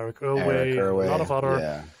Marks and Eric Irway, and a lot of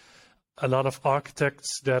other, a lot of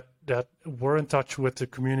architects that were in touch with the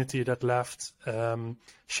community that left.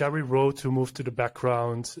 Sherry Roth, who moved to the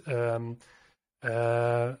background.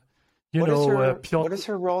 What is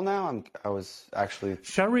her role now? I was actually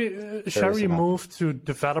Sherry moved to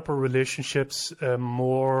developer relationships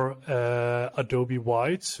more Adobe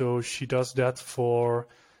wide, so she does that for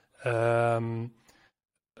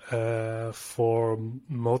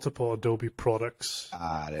multiple Adobe products.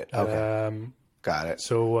 Got it. Okay. Got it.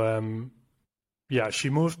 So she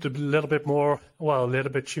moved a little bit more. Well, a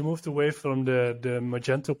little bit. She moved away from the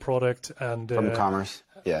Magento product and from Commerce.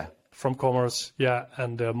 Yeah. From Commerce, yeah,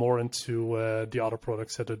 and more into the other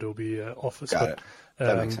products that Adobe offers. Got it.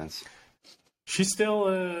 That makes sense. She's still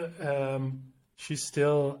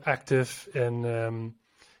active in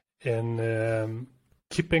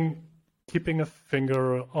keeping a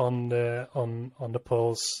finger on the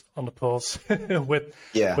pulse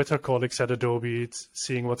with her colleagues at Adobe,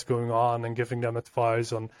 seeing what's going on and giving them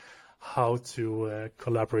advice on how to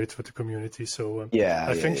collaborate with the community. So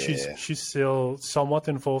I think she's still somewhat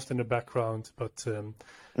involved in the background, but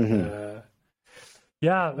a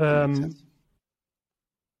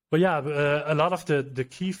lot of the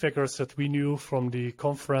key figures that we knew from the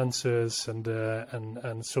conferences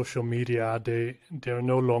and social media, they're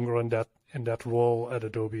no longer in that role at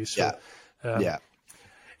Adobe. So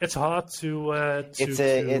it's hard to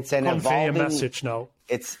convey a message now.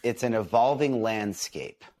 It's an evolving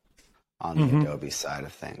landscape on the Adobe side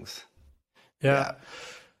of things. Yeah.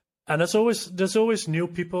 And there's always new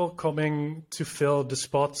people coming to fill the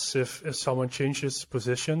spots if someone changes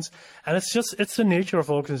positions. And it's the nature of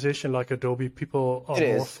an organization like Adobe. People are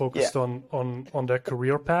more focused on their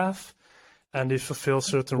career path, and they fulfill a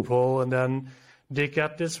certain role, and then they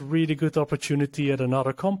get this really good opportunity at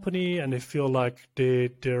another company, and they feel like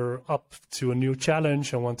they're up to a new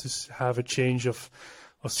challenge and want to have a change of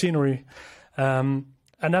scenery.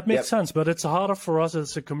 And that makes sense, but it's harder for us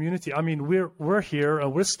as a community. I mean, we're here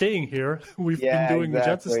and we're staying here. We've been doing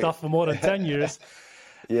Magento stuff for more than 10 years.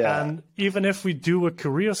 And even if we do a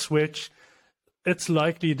career switch, it's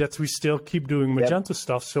likely that we still keep doing Magento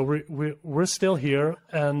stuff. So we're still here.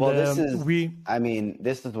 And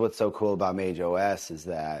this is what's so cool about Mage OS is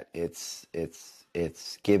that it's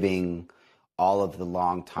giving all of the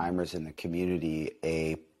long timers in the community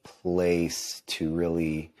a place to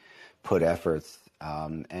really put efforts.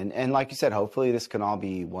 And like you said, hopefully this can all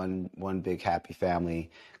be one big happy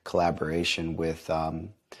family collaboration with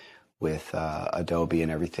Adobe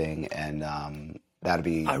and everything, and that'd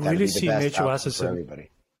be the best outcome for everybody.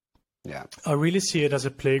 Yeah, I really see it as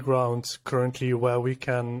a playground currently where we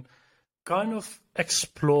can kind of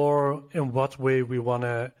explore in what way we want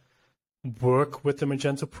to work with the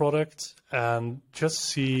Magento product and just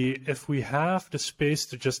see if we have the space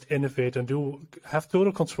to just innovate and have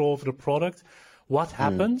total control over the product. What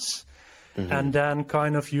happens, and then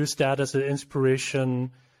kind of use that as an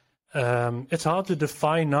inspiration. It's hard to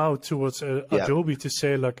define now towards Adobe to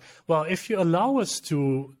say, like, well, if you allow us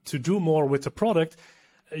to do more with the product,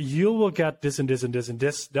 you will get this and this and this and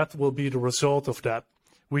this. That will be the result of that.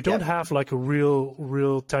 We don't have like a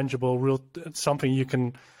real tangible, something you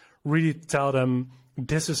can really tell them,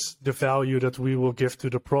 this is the value that we will give to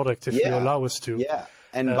the product if you allow us to. Yeah.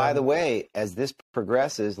 And by the way, as this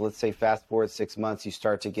progresses, let's say fast forward 6 months, you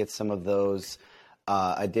start to get some of those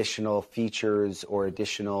additional features or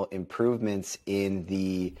additional improvements in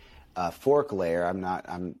the fork layer.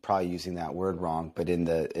 I'm probably using that word wrong, but in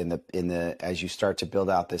the as you start to build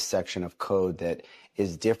out this section of code that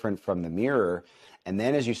is different from the mirror, and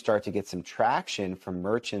then as you start to get some traction from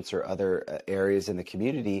merchants or other areas in the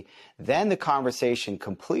community, then the conversation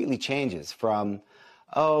completely changes from,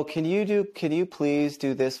 oh, can you please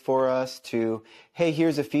do this for us, to, hey,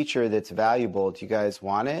 here's a feature that's valuable. Do you guys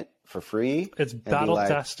want it for free? It's battle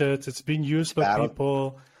tested. It's being used by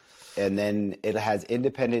people. And then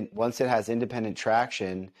once it has independent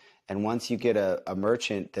traction, and once you get a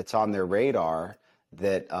merchant that's on their radar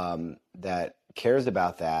that cares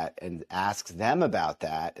about that and asks them about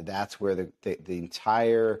that, that's where the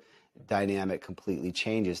entire dynamic completely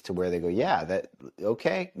changes to where they go,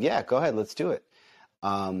 go ahead, let's do it.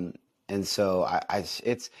 And so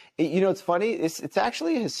it's funny. It's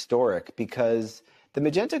actually historic because the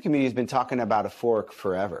Magento community has been talking about a fork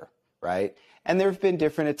forever, right? And there have been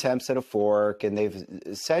different attempts at a fork, and they've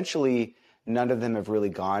essentially, none of them have really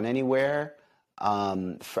gone anywhere.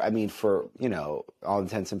 For all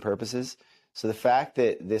intents and purposes. So the fact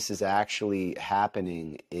that this is actually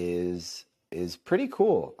happening is pretty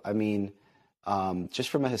cool. I mean, just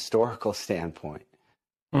from a historical standpoint.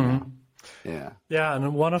 Mhm. Yeah. Yeah,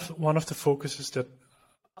 and one of the focuses that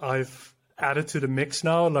I've added to the mix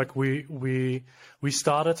now, like we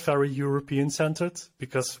started very European centered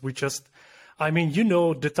because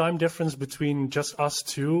the time difference between just us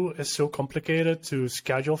two is so complicated to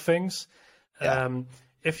schedule things. Yeah.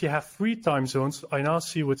 If you have 3 time zones, I now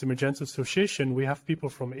see with the Magento Association, we have people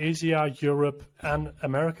from Asia, Europe, and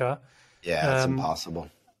America. Yeah, it's impossible.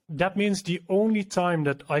 That means the only time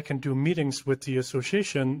that I can do meetings with the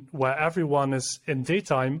association where everyone is in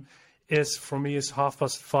daytime is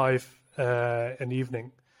 5:30 in the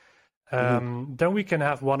evening. Then we can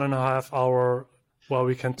have 1.5 hour while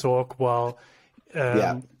we can talk while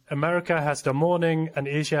America has their morning and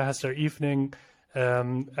Asia has their evening.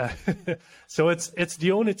 So it's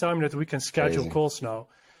the only time that we can schedule calls now.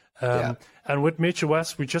 And with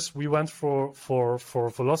MajorOS, we went for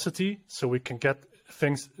velocity, so we can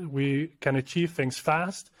achieve things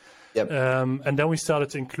fast. Yep. And then we started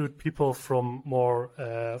to include people from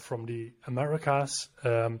the Americas.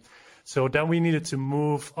 So then we needed to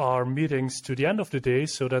move our meetings to the end of the day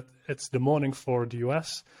so that it's the morning for the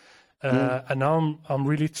US. And now I'm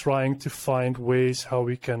really trying to find ways how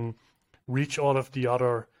we can reach all of the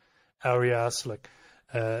other areas like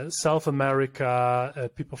South America,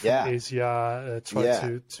 people from Asia, try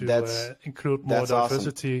to include more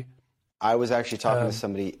diversity. Awesome. I was actually talking to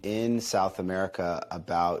somebody in South America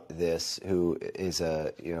about this, who is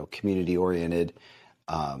a community-oriented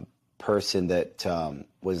person that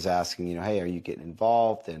was asking, hey, are you getting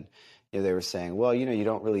involved? And they were saying, well, you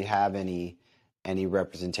don't really have any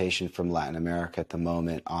representation from Latin America at the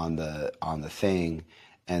moment on the thing,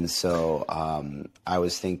 and so I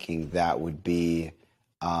was thinking that would be.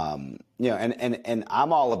 And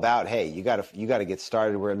I'm all about, hey, you got to get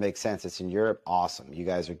started where it makes sense. It's in Europe, awesome. You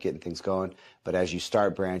guys are getting things going, but as you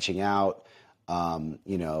start branching out,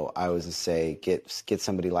 I was to say get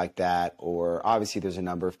somebody like that, or obviously there's a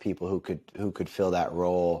number of people who could fill that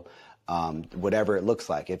role, whatever it looks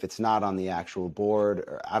like. If it's not on the actual board,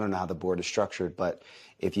 or I don't know how the board is structured, but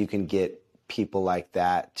if you can get people like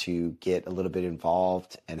that to get a little bit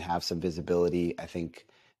involved and have some visibility, I think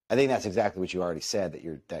that's exactly what you already said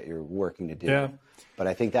that you're working to do. Yeah. But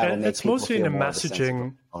I think that will make it's people mostly feel in the more of a sense of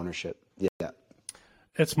messaging. Ownership. Yeah.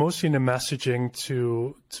 It's mostly in the messaging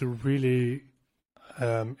to really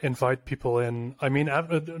invite people in. I mean,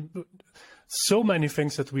 so many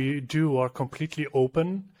things that we do are completely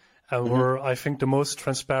open, and we're, I think, the most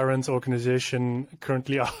transparent organization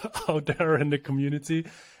currently out there in the community.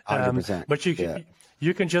 100%. But you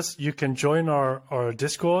can join our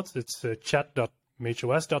Discord. It's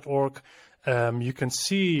chat.majors.org. You can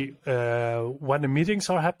see when the meetings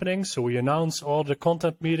are happening. So we announce all the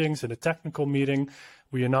content meetings and the technical meeting.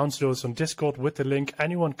 We announce those on Discord with the link.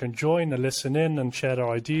 Anyone can join and listen in and share their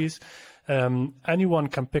ideas. Anyone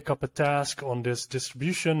can pick up a task on this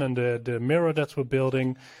distribution and the mirror that we're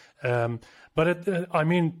building. But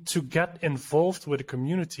to get involved with the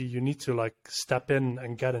community, you need to step in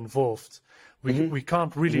and get involved. We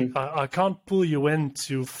can't really, I can't pull you in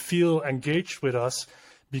to feel engaged with us,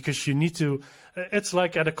 because you need to, it's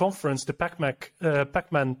like at a conference, the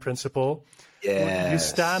Pac-Man principle. Yes. You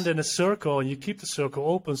stand in a circle and you keep the circle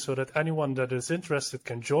open so that anyone that is interested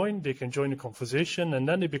can join. They can join the conversation and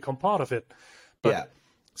then they become part of it. But,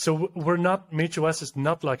 so MajorOS is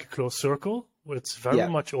not like a closed circle. It's very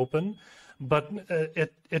much open, but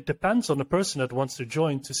it depends on the person that wants to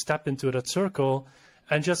join to step into that circle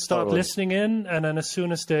and just start listening in. And then as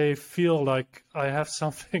soon as they feel like I have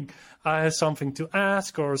something to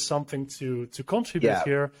ask or something to contribute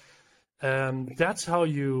here, that's how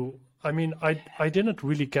you. I mean, I didn't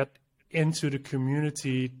really get into the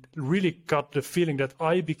community, really got the feeling that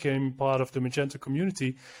I became part of the Magento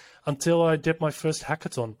community until I did my first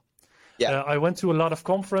hackathon. I went to a lot of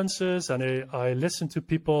conferences and I listened to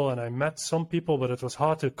people and I met some people, but it was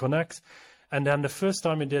hard to connect. And then the first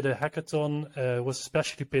time I did a hackathon was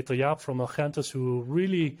especially Peter Jaap from Argentus, who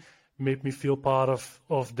really made me feel part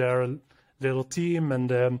of their little team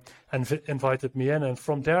and invited me in. And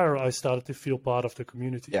from there, I started to feel part of the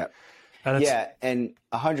community. Yeah. And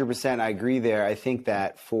 100%, I agree there. I think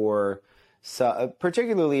that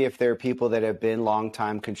particularly if there are people that have been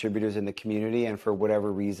longtime contributors in the community and for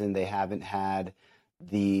whatever reason they haven't had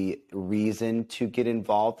the reason to get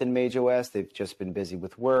involved in MajorOS, they've just been busy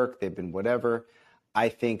with work, they've been whatever. I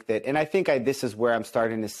think this is where I'm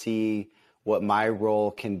starting to see what my role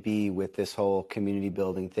can be with this whole community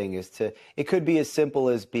building thing. It could be as simple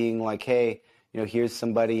as being like, hey, here's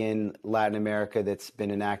somebody in Latin America that's been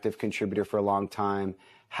an active contributor for a long time.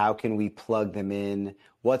 How can we plug them in?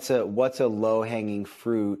 What's a low-hanging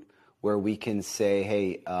fruit where we can say,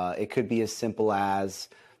 hey, it could be as simple as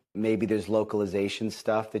maybe there's localization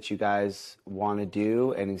stuff that you guys want to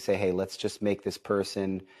do, and you say, hey, let's just make this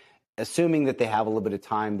person, assuming that they have a little bit of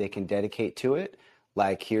time they can dedicate to it.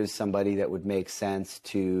 Like, here's somebody that would make sense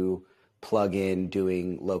to plug in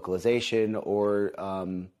doing localization, or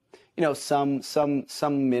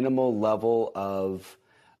some minimal level of.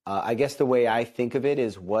 I guess the way I think of it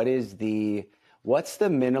is, what's the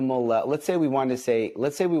minimal level? Let's say we want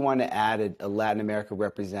to add a Latin America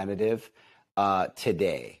representative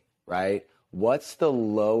today, right? What's the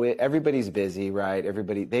lowest? Everybody's busy, right?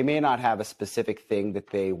 They may not have a specific thing that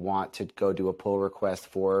they want to go do a pull request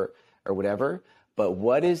for or whatever, but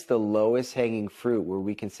what is the lowest hanging fruit where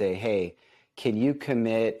we can say, hey, can you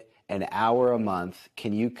commit an hour a month?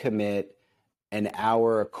 Can you commit an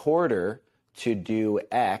hour a quarter to do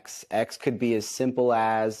X? X could be as simple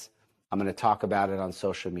as, I'm going to talk about it on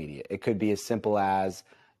social media. It could be as simple as,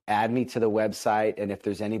 add me to the website, and if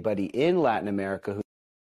there's anybody in Latin America who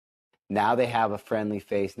now they have a friendly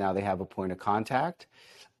face, now they have a point of contact.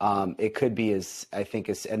 It could be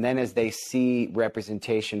and then as they see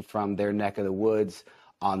representation from their neck of the woods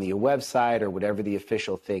on the website or whatever the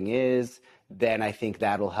official thing is, then I think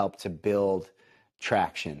that'll help to build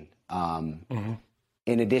traction.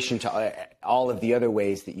 In addition to all of the other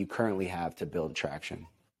ways that you currently have to build traction.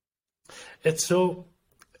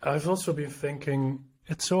 I've also been thinking,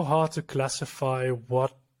 it's so hard to classify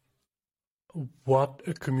what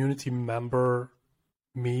a community member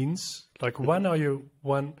means. Like, when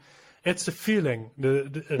it's a feeling,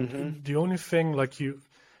 the only thing, like, you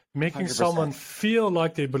making 100%. Someone feel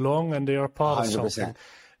like they belong and they are part 100%. Of something.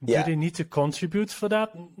 Yeah. Do they need to contribute for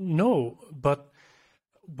that? No, but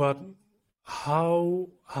how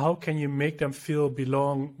can you make them feel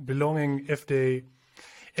belonging if they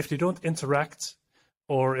don't interact,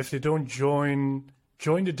 or if they don't join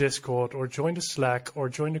the Discord or join the Slack or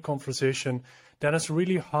join the conversation? Then it's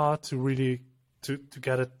really hard to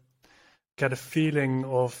get a feeling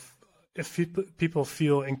of if people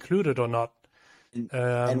feel included or not.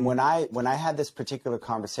 And when I had this particular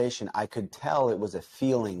conversation, I could tell it was a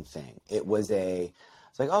feeling thing.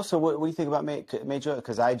 It's like, oh, so what do you think about Mage?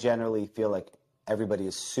 Because I generally feel like everybody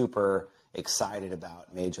is super excited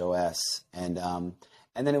about Mage OS, and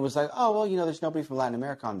then it was like, oh, well, there's nobody from Latin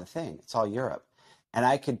America on the thing. It's all Europe, and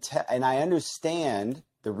I could tell, and I understand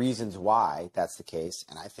the reasons why that's the case,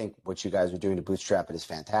 and I think what you guys are doing to bootstrap it is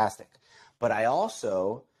fantastic. But I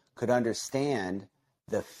also could understand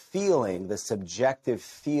the feeling, the subjective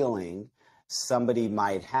feeling somebody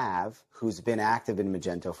might have who's been active in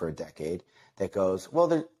Magento for a decade that goes, well,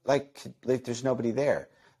 there's nobody there,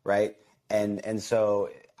 right? And so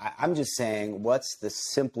I'm just saying, what's the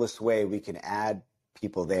simplest way we can add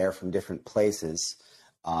people there from different places?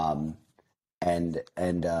 But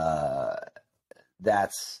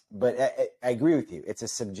I agree with you. It's a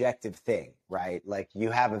subjective thing, right? Like,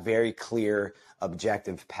 you have a very clear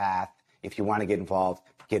objective path. If you want to get involved,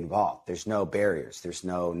 get involved. There's no barriers. There's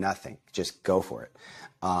no nothing. Just go for it.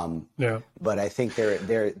 Yeah. But I think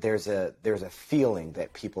there's a feeling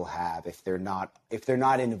that people have if they're not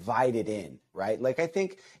invited in, right? Like, I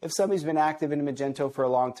think if somebody's been active in Magento for a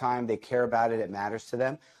long time, they care about it, it matters to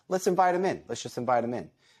them. Let's invite them in. Let's just invite them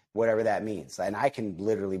in, whatever that means. And I can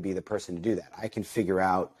literally be the person to do that. I can figure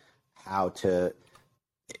out how to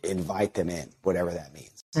invite them in, whatever that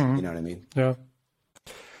means. Mm-hmm. You know what I mean? Yeah.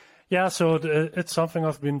 Yeah, so it's something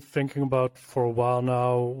I've been thinking about for a while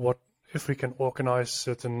now. What if we can organize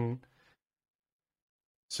certain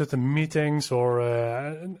meetings, or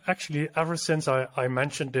actually ever since I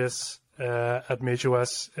mentioned this at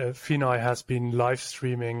MageOS, Vinay has been live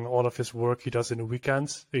streaming all of his work he does in the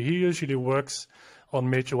weekends. He usually works on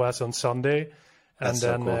MageOS on Sunday, and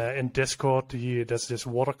then so cool. In Discord he does this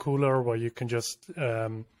water cooler where you can just,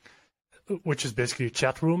 which is basically a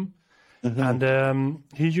chat room. Mm-hmm. And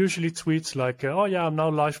he usually tweets like, "Oh yeah, I'm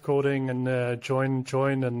now live coding, and join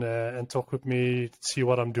and talk with me, see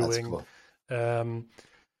what I'm doing." That's cool.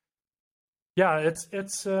 Yeah,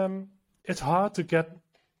 it's hard to get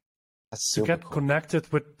cool.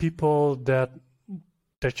 Connected with people that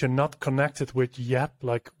you're not connected with yet.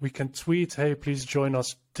 Like, we can tweet, "Hey, please join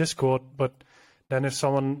us Discord," but then if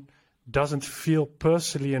someone doesn't feel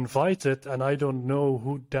personally invited, and I don't know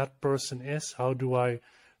who that person is, how do I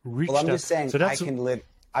reach that? I'm just saying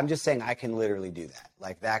I'm just saying I can literally do that.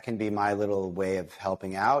 Like, that can be my little way of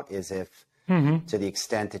helping out, is if to the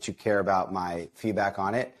extent that you care about my feedback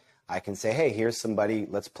on it, I can say, hey, here's somebody,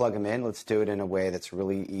 let's plug them in. Let's do it in a way that's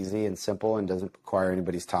really easy and simple and doesn't require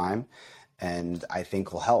anybody's time. And I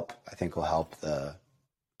think will help. I think will help the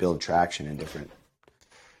build traction in different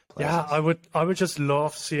Yeah, places. I would just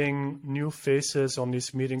love seeing new faces on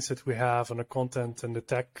these meetings that we have, on the content and the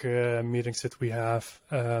tech meetings that we have.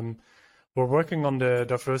 We're working on the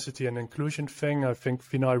diversity and inclusion thing. I think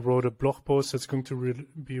Vinay wrote a blog post that's going to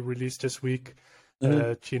be released this week.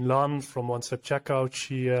 Jean Lan from One Step Checkout,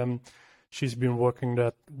 she's been working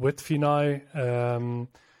that with Vinay.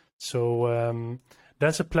 So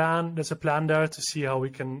there's a plan. There's a plan there to see how we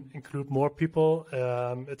can include more people.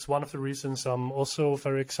 It's one of the reasons I'm also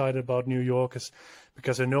very excited about New York, is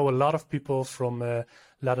because I know a lot of people from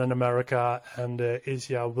Latin America and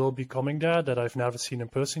Asia will be coming there that I've never seen in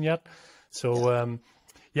person yet. So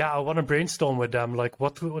I want to brainstorm with them, like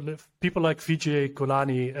people like Vijay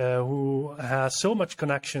Kolani, who has so much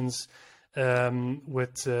connections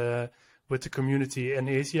with the community in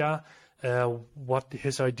Asia. What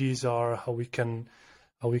his ideas are, how we can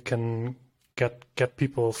get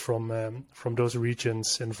people from those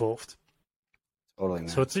regions involved. Totally, man.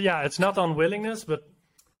 So it's not unwillingness, but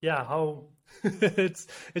how it's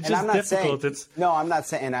just difficult. I'm not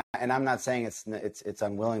saying, and I'm not saying it's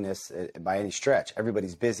unwillingness by any stretch.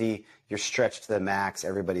 Everybody's busy. You're stretched to the max.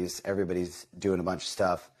 Everybody's doing a bunch of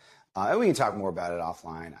stuff, and we can talk more about it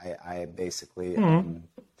offline. I basically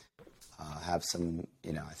have some,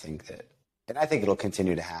 I think that. And I think it'll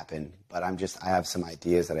continue to happen, but I have some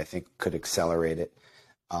ideas that I think could accelerate it.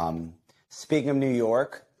 Speaking of New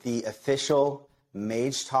York, the official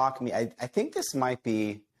Mage Talk I think this might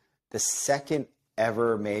be the second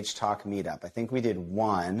ever Mage Talk meetup. I think we did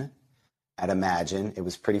one at Imagine. It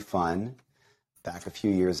was pretty fun back a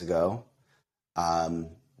few years ago. Got in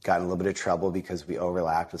a little bit of trouble because we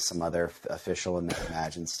overlapped with some other official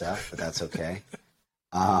Imagine stuff, but that's okay.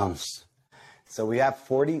 So we have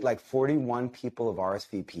 41 people have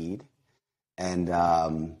RSVP'd, and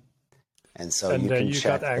so you can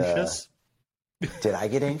check. Got anxious? Did I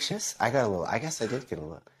get anxious? I guess I did get a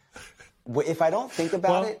little. If I don't think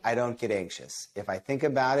about it, I don't get anxious. If I think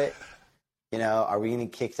about it, are we going to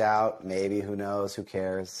get kicked out? Maybe. Who knows? Who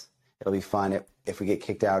cares? It'll be fun if we get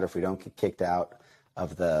kicked out, or if we don't get kicked out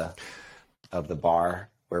of the bar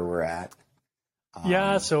where we're at.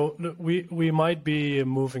 So we might be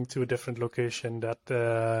moving to a different location that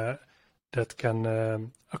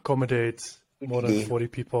can accommodate more than 40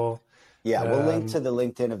 people. Yeah, we'll link to the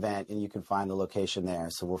LinkedIn event, and you can find the location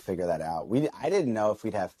there. So we'll figure that out. I didn't know if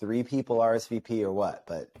we'd have 3 people RSVP or what,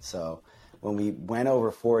 but so when we went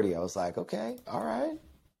over 40, I was like, okay, all right,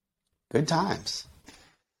 good times.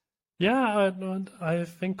 Yeah, I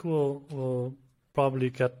think we'll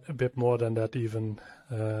probably get a bit more than that even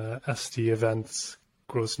as the event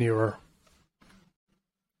grows nearer.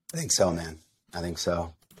 I think so, man. I think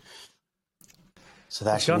so. So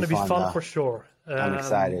that's going to be fun for sure. I'm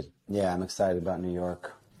excited. Yeah, I'm excited about New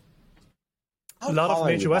York. A lot of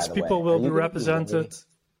Major West people will be represented.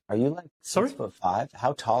 Are you like 6'5"?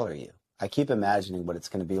 How tall are you? I keep imagining what it's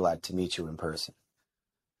going to be like to meet you in person.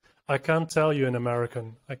 I can't tell you in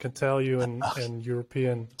American. I can tell you in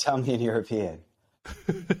European. Tell me in European.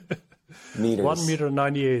 Meters.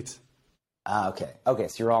 1.98 m. Okay. Okay,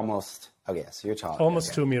 so you're almost. Okay, so you're tall.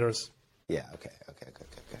 Almost 2 meters. Yeah. Okay.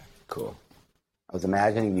 Cool. I was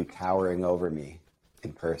imagining you towering over me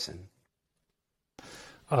in person.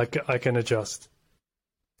 I can adjust.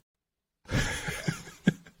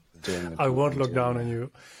 I won't look down on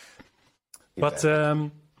you. But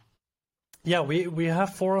we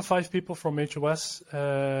have 4 or 5 people from HOS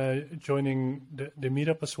joining the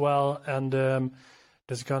meetup as well, and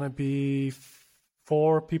there's gonna be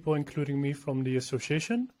 4 people, including me, from the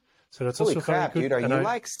association. So that's Holy also crap, very good. Dude, are you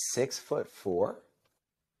like 6'4"?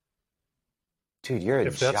 Dude, you're a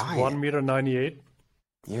if giant. That's 1.98 m.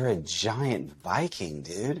 You're a giant Viking,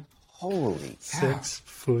 dude. Holy cow.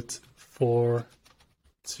 6'4",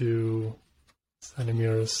 2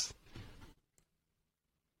 centimeters.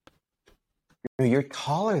 Dude, you're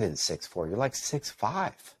taller than 6'4". You're like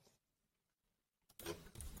 6'5".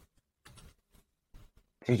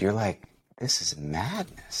 Dude, you're like, this is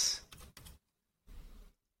madness.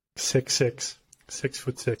 6'6",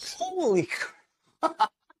 6'6". Holy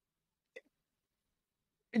crap.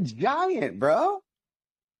 You're giant, bro.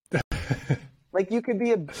 Like you could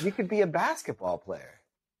be a basketball player.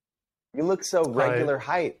 You look so regular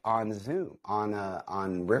height on Zoom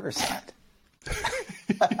on Riverside.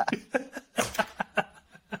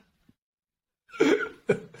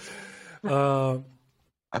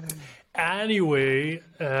 Anyway,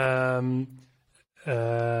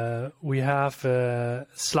 we have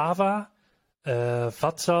Slava,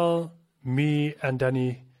 Vatsal, me, and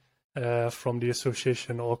Danny from the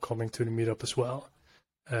association all coming to the meetup as well.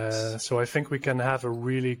 So I think we can have a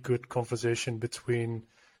really good conversation between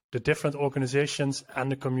the different organizations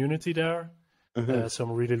and the community there. So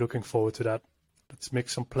I'm really looking forward to that. Let's make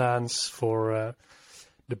some plans for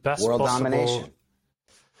the best World possible domination.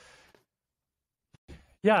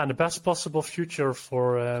 Yeah, and the best possible future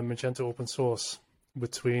for Magento open source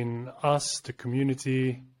between us, the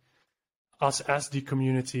community, us as the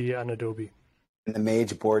community, and Adobe. And the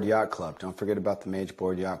Mage Board Yacht Club. Don't forget about the Mage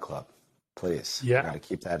Board Yacht Club. Please. Yeah. Got to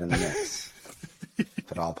keep that in the mix.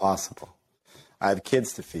 If at all possible. I have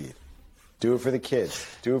kids to feed. Do it for the kids.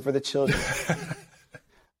 Do it for the children.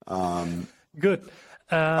 Good.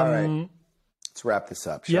 All right. Let's wrap this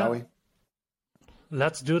up, shall we?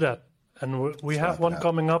 Let's do that. And we have one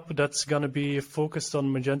coming up that's going to be focused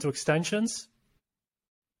on Magento extensions.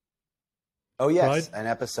 Oh, yes. Right? An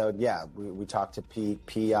episode. Yeah. We talked to Peter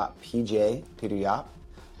Yap,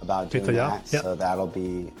 about doing Peter Yap, that. yeah. So that'll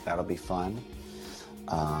be fun.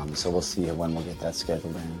 So we'll see when we'll get that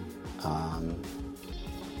scheduled in.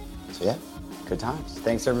 So yeah, good times.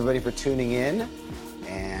 Thanks everybody for tuning in,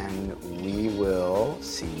 and we will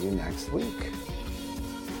see you next week.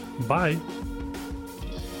 Bye.